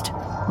most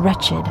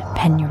wretched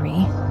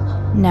penury,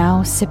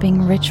 now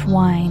sipping rich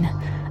wine,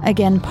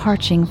 again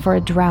parching for a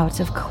draught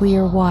of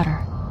clear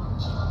water.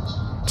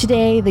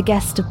 Today the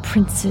guest of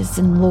princes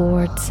and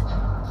lords,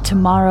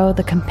 tomorrow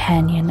the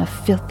companion of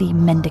filthy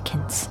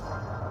mendicants.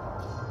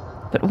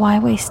 But why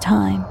waste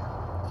time?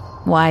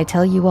 Why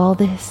tell you all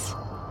this?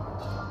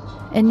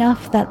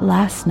 Enough that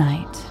last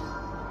night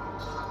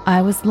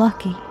I was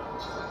lucky.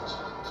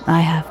 I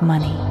have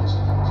money.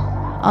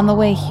 On the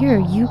way here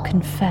you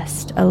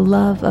confessed a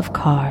love of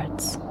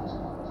cards.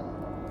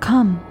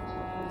 Come,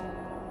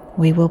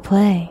 we will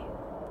play.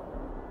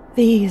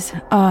 These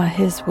are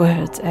his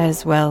words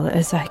as well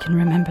as I can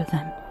remember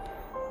them.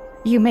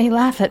 You may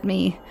laugh at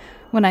me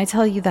when I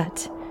tell you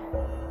that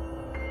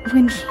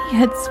when he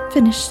had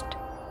finished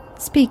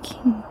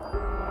speaking,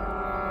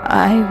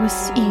 I was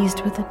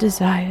seized with a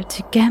desire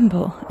to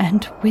gamble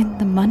and win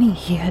the money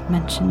he had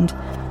mentioned.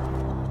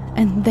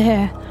 And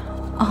there,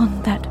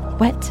 on that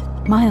wet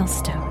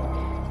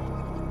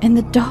milestone, in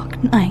the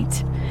dark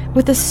night,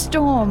 with a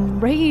storm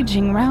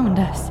raging round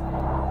us,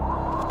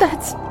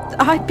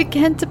 I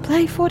began to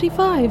play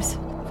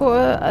 45s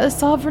for a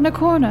sovereign a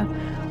corner,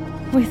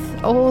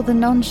 with all the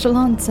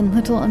nonchalance and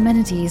little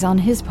amenities on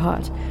his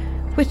part,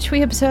 which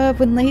we observe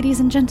when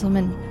ladies and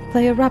gentlemen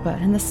play a rubber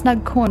in the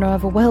snug corner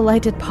of a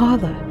well-lighted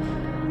parlor.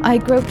 I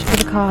groped for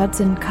the cards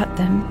and cut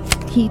them.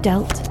 He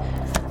dealt.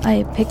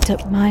 I picked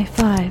up my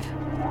 5.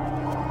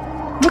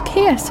 "Look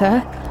here,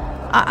 sir.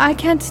 I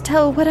can't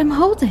tell what I'm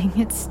holding.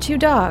 It's too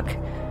dark,"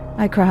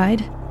 I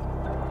cried.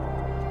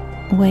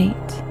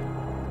 "Wait,"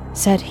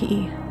 said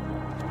he.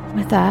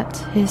 With that,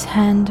 his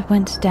hand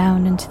went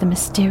down into the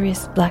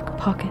mysterious black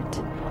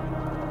pocket,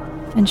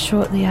 and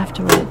shortly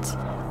afterwards,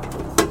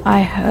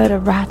 I heard a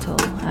rattle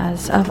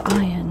as of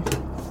iron.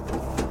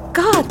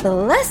 "God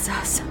bless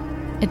us!"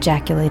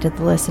 ejaculated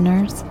the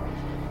listeners.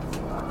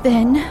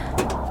 "Then,"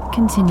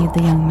 continued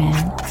the young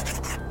man,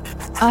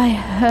 "I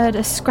heard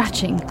a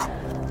scratching.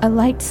 A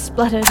light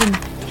spluttered and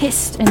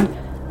hissed, and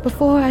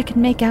before I could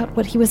make out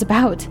what he was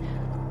about,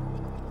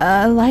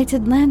 a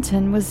lighted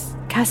lantern was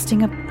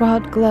casting a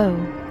broad glow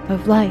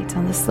of light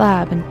on the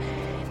slab and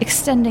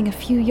extending a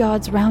few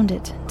yards round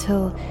it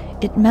till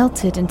it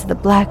melted into the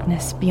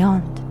blackness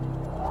beyond.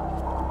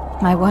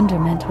 My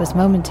wonderment was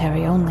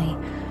momentary only.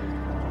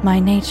 My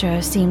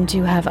nature seemed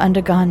to have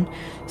undergone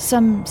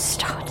some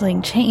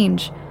startling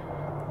change,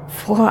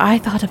 for I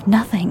thought of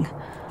nothing,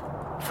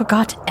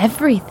 forgot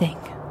everything.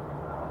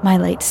 My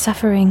late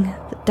suffering,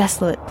 the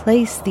desolate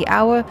place, the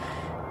hour,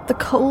 the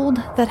cold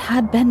that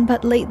had been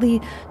but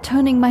lately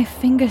turning my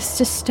fingers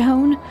to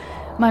stone,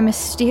 my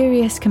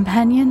mysterious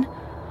companion,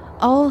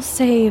 all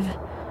save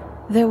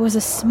there was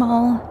a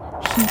small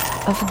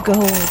heap of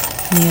gold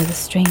near the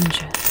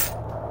stranger.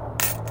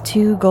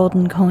 2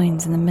 golden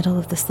coins in the middle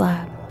of the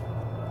slab,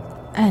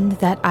 and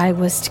that I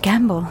was to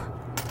gamble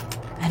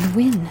and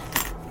win.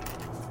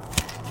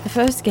 The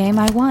first game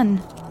I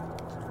won,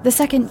 the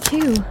second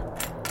too.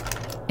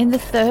 In the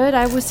third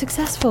I was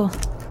successful.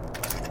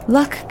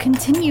 Luck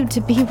continued to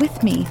be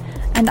with me,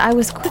 and I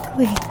was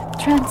quickly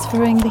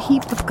transferring the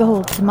heap of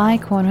gold to my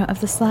corner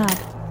of the slab.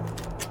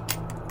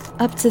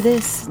 Up to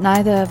this,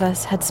 neither of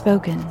us had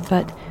spoken,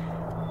 but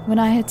when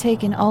I had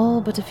taken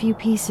all but a few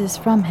pieces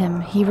from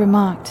him, he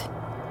remarked,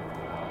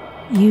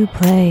 "You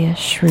play a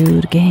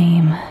shrewd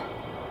game."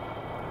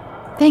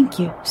 "Thank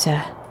you,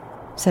 sir,"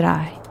 said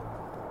I.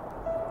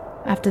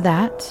 After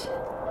that,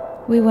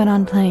 we went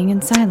on playing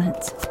in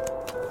silence.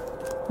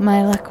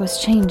 My luck was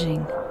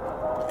changing.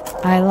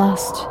 I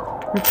lost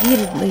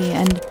repeatedly,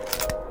 and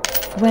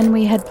when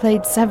we had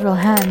played several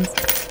hands,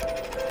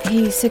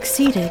 he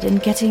succeeded in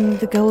getting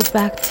the gold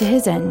back to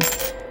his end,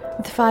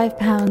 with 5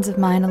 pounds of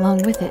mine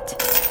along with it.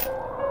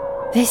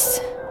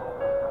 This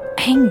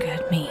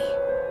angered me,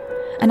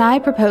 and I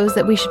proposed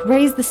that we should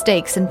raise the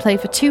stakes and play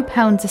for 2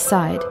 pounds a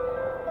side.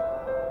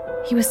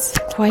 He was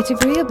quite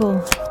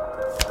agreeable.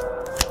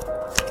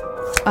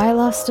 I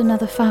lost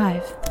another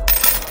 5.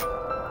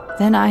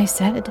 Then I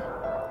said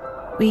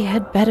we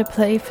had better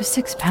play for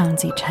 6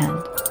 pounds each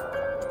hand.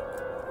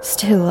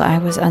 Still I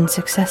was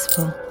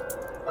unsuccessful.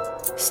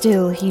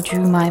 Still he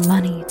drew my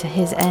money to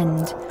his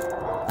end,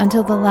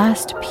 until the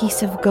last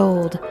piece of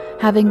gold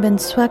having been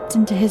swept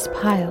into his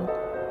pile.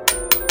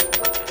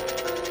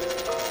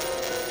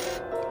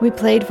 We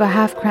played for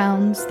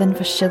half-crowns, then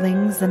for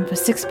shillings, then for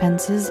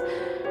 6pences,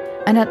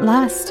 and at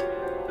last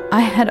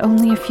I had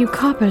only a few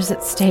coppers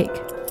at stake.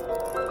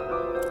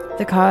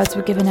 The cards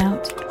were given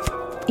out.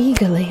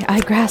 Eagerly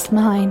I grasped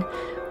mine,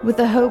 with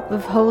the hope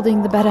of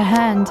holding the better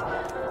hand.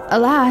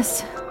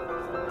 Alas,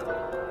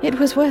 it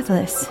was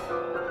worthless.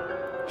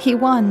 He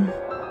won.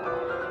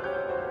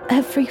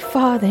 Every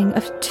farthing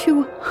of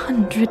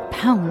 200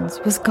 pounds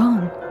was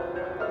gone,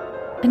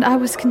 and I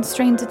was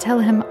constrained to tell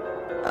him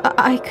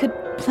I could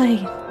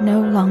play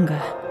no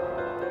longer.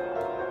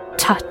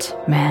 "Tut,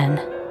 man,"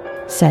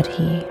 said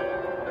he.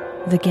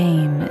 "The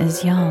game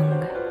is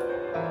young."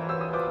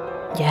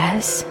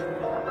 "Yes,"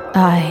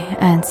 I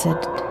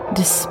answered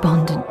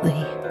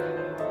despondently.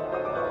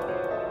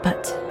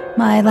 "But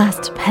my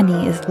last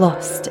penny is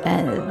lost,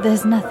 and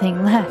there's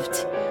nothing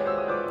left."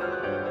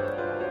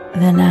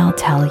 "Then I'll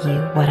tell you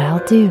what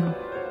I'll do,"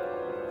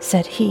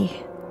 said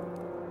he.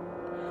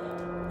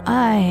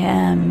 "I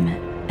am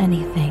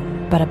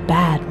anything but a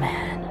bad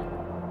man,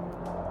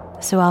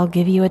 so I'll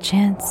give you a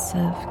chance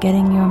of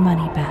getting your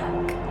money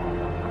back."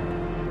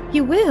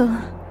 "You will?"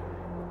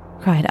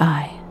 cried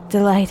I,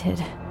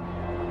 delighted.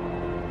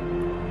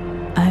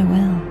 "I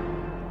will,"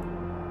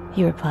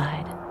 he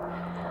replied.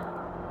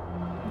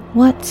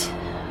 "What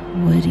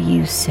would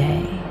you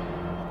say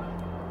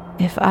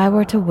if I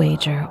were to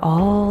wager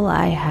all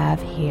I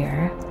have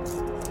here?"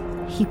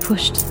 He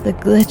pushed the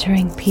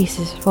glittering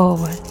pieces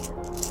forward.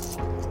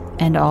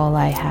 "And all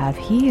I have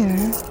here,"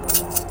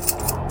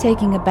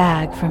 taking a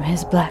bag from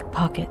his black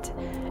pocket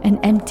and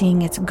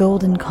emptying its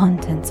golden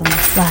contents on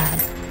the slab.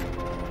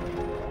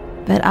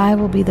 "But I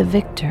will be the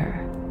victor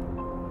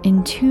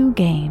in 2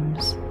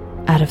 games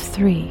out of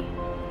 3.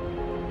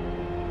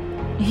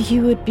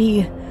 "You would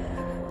be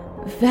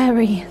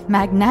very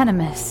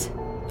magnanimous,"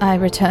 I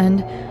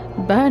returned,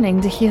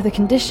 burning to hear the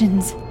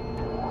conditions.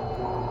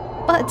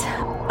 "But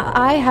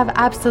I have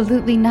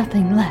absolutely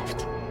nothing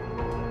left."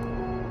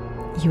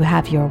 "You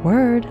have your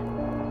word."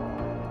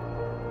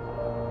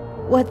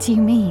 "What do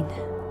you mean?"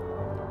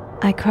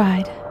 I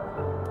cried.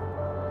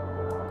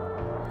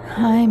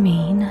 "I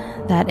mean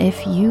that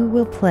if you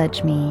will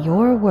pledge me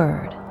your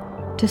word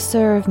to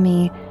serve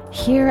me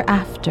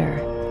hereafter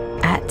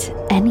at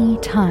any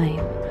time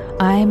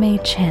I may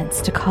chance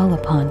to call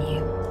upon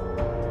you,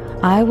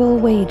 I will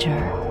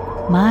wager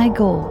my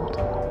gold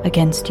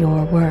against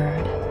your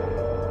word.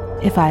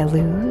 If I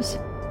lose,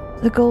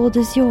 the gold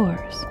is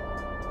yours,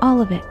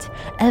 all of it,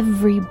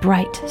 every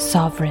bright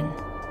sovereign.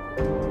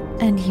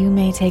 And you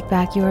may take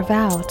back your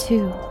vow,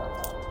 too."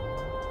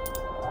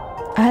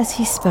 As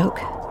he spoke,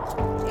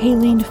 he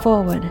leaned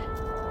forward,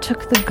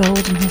 took the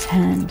gold in his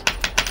hand,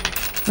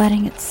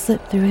 letting it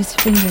slip through his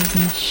fingers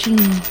in a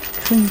sheeny,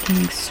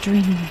 clinking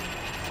stream.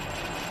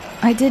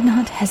 I did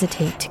not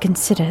hesitate to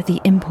consider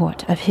the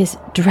import of his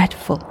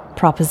dreadful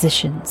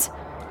propositions.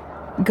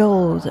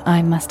 Gold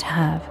I must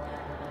have,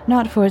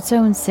 not for its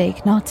own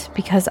sake, not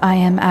because I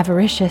am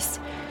avaricious,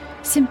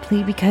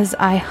 simply because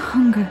I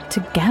hunger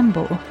to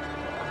gamble.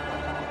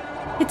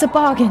 "It's a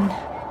bargain,"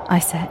 I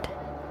said.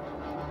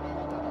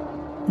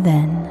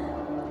 "Then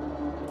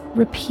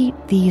repeat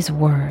these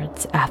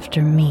words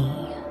after me,"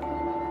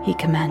 he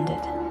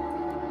commanded.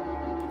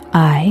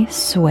 "I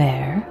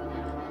swear."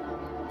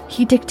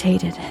 He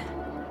dictated,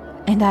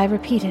 and I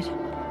repeated,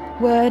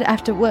 word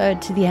after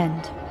word to the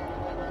end.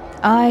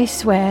 "I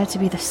swear to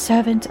be the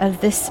servant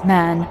of this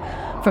man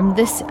from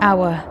this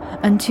hour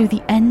unto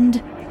the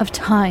end of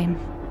time,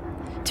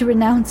 to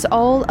renounce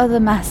all other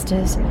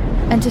masters,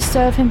 and to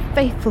serve him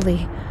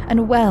faithfully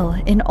and well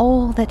in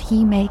all that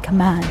he may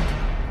command."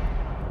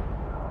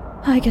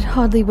 I could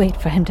hardly wait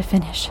for him to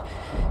finish,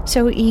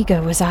 so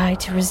eager was I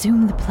to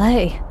resume the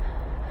play.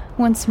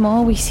 Once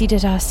more we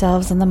seated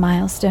ourselves on the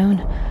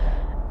milestone.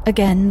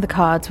 Again the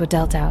cards were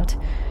dealt out,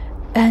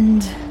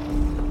 and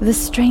the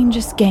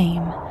strangest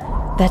game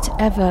that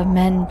ever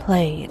men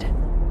played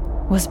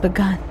was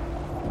begun.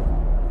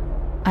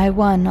 I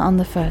won on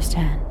the first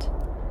hand.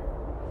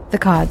 The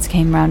cards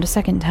came round a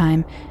second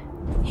time.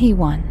 He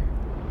won,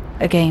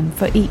 a game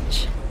for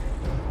each.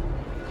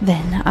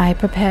 Then I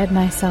prepared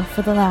myself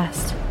for the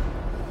last,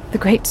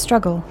 the great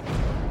struggle.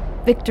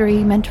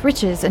 Victory meant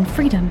riches and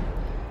freedom.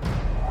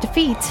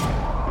 Defeat,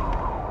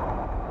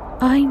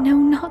 I know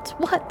not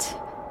what.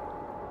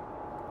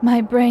 My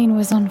brain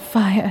was on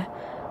fire.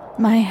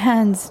 My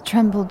hands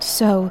trembled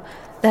so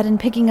that in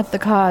picking up the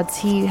cards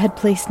he had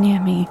placed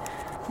near me,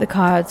 the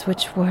cards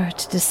which were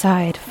to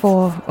decide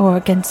for or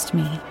against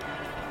me.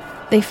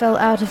 They fell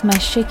out of my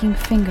shaking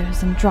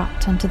fingers and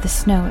dropped onto the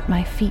snow at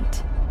my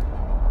feet.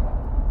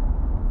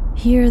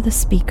 Here the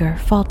speaker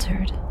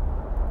faltered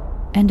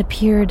and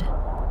appeared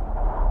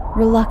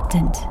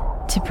reluctant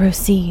to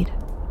proceed.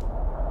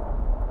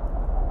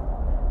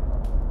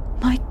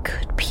 My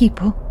good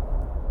people,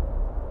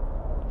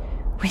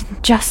 when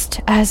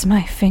just as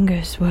my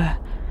fingers were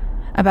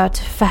about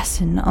to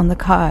fasten on the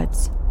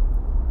cards,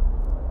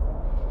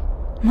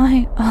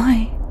 my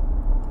eye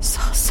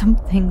saw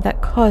something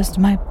that caused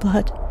my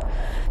blood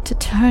to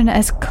turn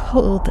as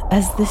cold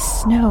as this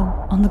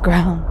snow on the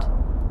ground.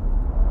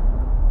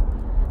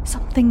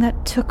 Something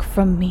that took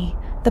from me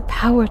the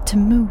power to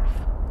move,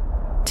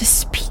 to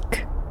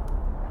speak,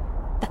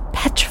 that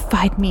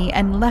petrified me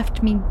and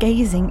left me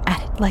gazing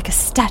at it like a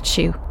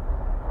statue.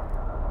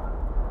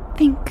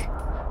 Think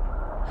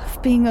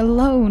of being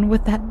alone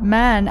with that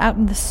man out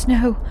in the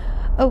snow,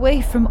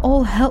 away from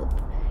all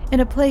help, in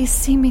a place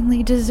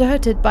seemingly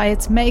deserted by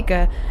its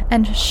maker,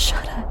 and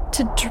shudder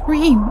to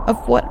dream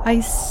of what I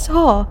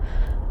saw,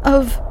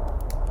 of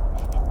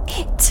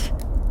it.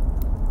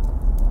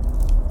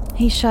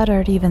 He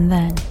shuddered even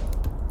then,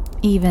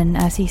 even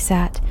as he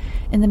sat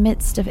in the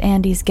midst of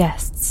Andy's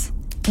guests,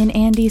 in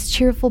Andy's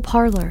cheerful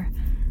parlor.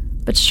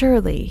 But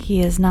surely he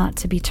is not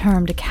to be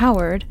termed a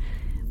coward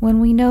when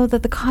we know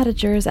that the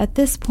cottagers at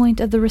this point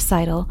of the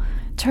recital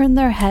turned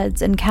their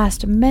heads and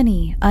cast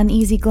many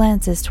uneasy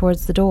glances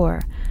towards the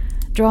door,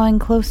 drawing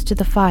close to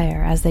the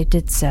fire as they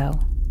did so.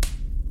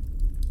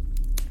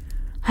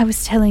 I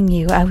was telling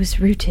you I was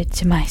rooted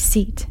to my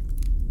seat.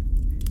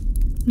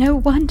 No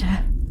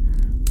wonder.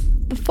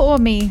 Before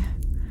me,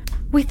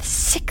 with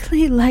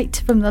sickly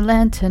light from the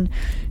lantern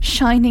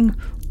shining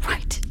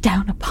right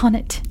down upon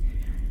it,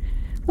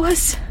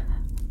 was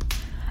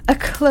a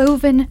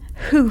cloven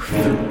hoof.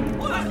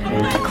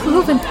 A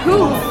cloven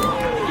hoof!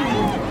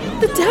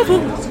 The devil!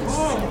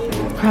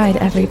 Cried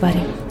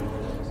everybody.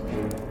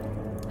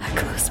 I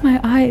closed my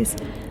eyes,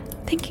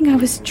 thinking I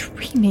was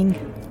dreaming.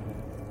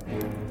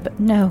 But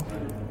no.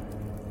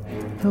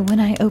 For when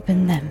I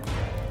opened them,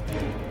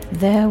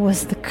 there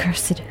was the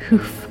cursed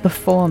hoof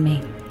before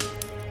me.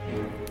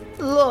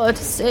 Lord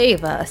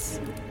save us!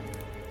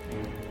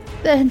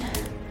 Then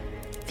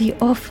the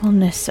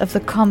awfulness of the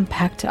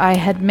compact I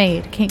had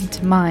made came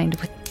to mind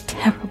with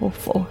terrible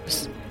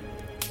force.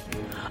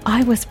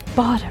 I was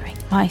bartering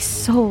my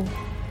soul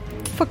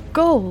for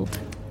gold.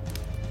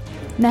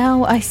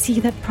 Now I see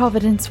that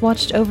Providence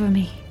watched over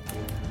me,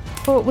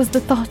 for it was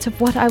the thought of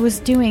what I was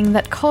doing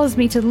that caused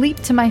me to leap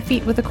to my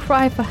feet with a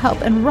cry for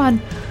help and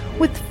run,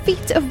 with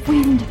feet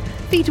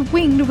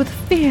winged with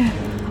fear,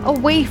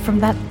 away from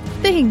that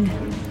thing.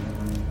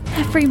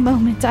 Every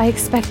moment I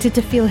expected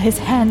to feel his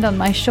hand on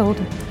my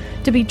shoulder,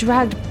 to be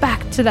dragged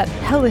back to that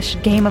hellish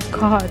game of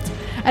cards,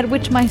 at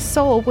which my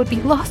soul would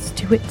be lost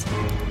to it.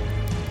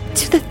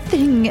 To the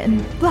thing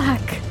in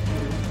black.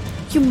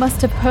 You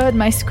must have heard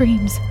my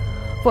screams,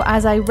 for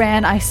as I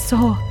ran I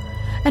saw,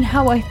 and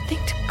how I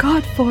thanked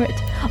God for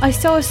it, I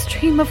saw a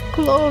stream of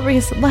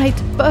glorious light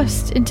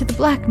burst into the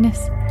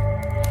blackness.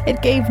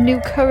 It gave new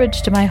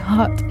courage to my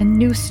heart and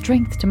new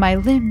strength to my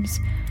limbs.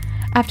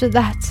 After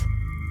that,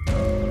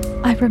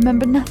 I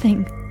remember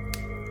nothing.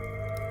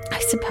 I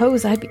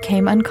suppose I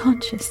became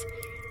unconscious.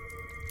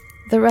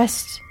 The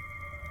rest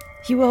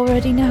you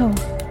already know.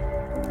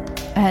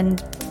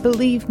 And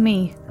believe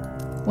me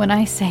when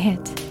I say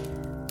it,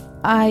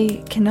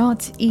 I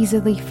cannot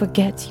easily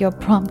forget your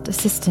prompt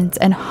assistance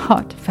and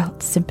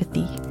heartfelt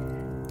sympathy.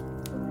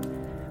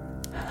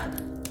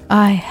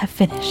 I have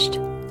finished.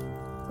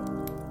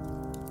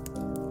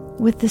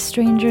 With the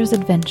stranger's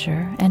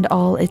adventure and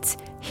all its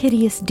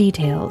hideous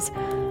details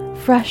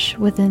fresh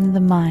within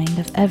the mind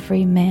of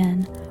every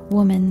man,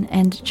 woman,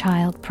 and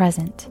child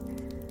present,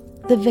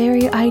 the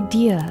very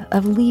idea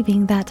of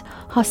leaving that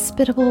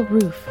hospitable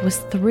roof was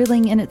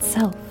thrilling in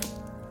itself.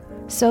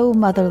 So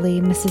motherly,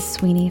 Mrs.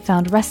 Sweeney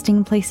found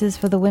resting places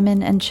for the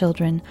women and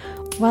children,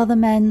 while the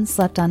men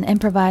slept on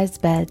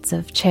improvised beds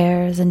of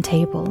chairs and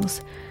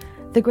tables,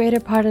 the greater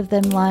part of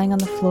them lying on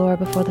the floor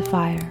before the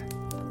fire.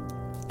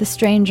 The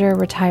stranger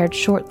retired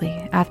shortly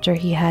after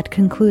he had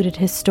concluded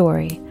his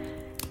story,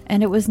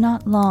 and it was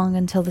not long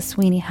until the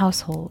Sweeney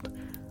household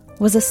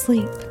was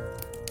asleep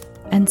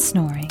and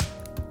snoring.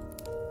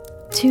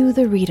 To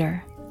the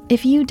reader,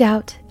 if you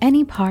doubt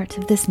any part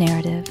of this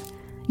narrative,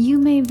 you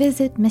may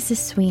visit Mrs.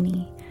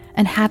 Sweeney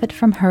and have it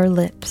from her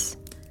lips.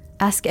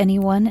 Ask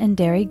anyone in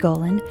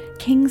Derrygolan,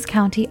 Kings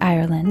County,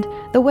 Ireland,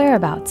 the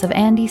whereabouts of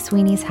Andy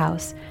Sweeney's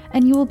house,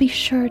 and you will be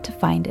sure to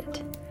find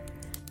it.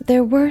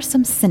 There were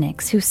some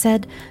cynics who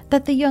said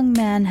that the young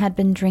man had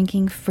been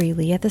drinking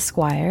freely at the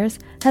Squire's,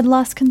 had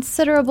lost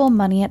considerable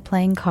money at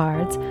playing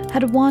cards,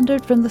 had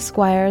wandered from the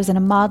Squire's in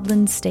a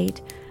maudlin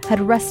state,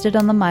 had rested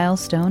on the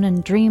milestone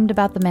and dreamed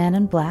about the man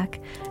in black,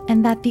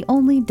 and that the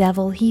only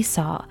devil he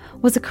saw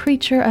was a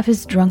creature of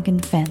his drunken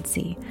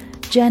fancy,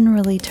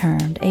 generally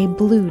termed a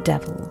blue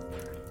devil.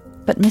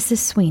 But Mrs.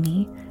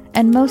 Sweeney,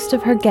 and most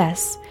of her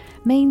guests,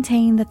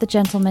 maintain that the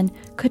gentleman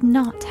could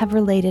not have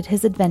related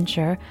his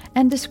adventure,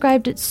 and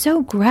described it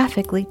so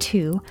graphically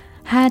too,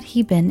 had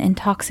he been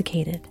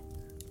intoxicated.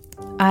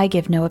 I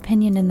give no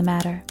opinion in the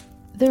matter.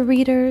 The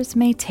readers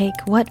may take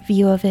what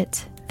view of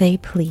it they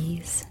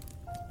please.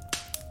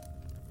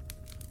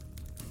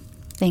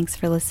 Thanks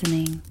for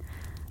listening.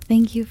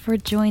 Thank you for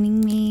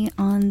joining me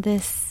on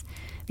these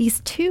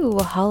 2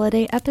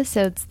 holiday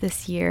episodes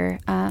this year.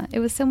 It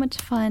was so much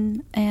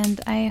fun, and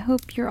I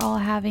hope you're all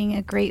having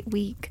a great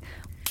week.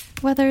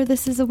 Whether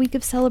this is a week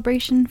of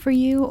celebration for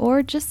you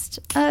or just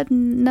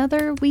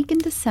another week in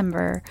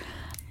December.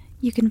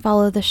 You can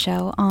follow the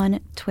show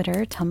on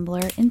Twitter,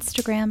 Tumblr,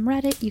 Instagram,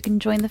 Reddit. You can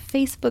join the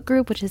Facebook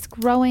group, which is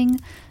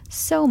growing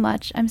so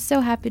much. I'm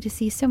so happy to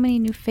see so many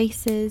new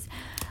faces.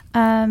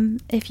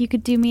 If you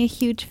could do me a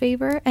huge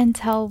favor and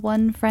tell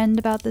one friend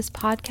about this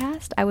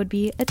podcast, I would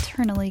be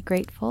eternally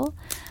grateful.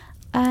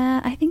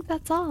 I think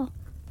that's all.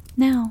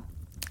 Now,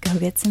 go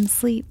get some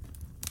sleep.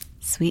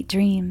 Sweet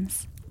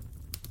dreams.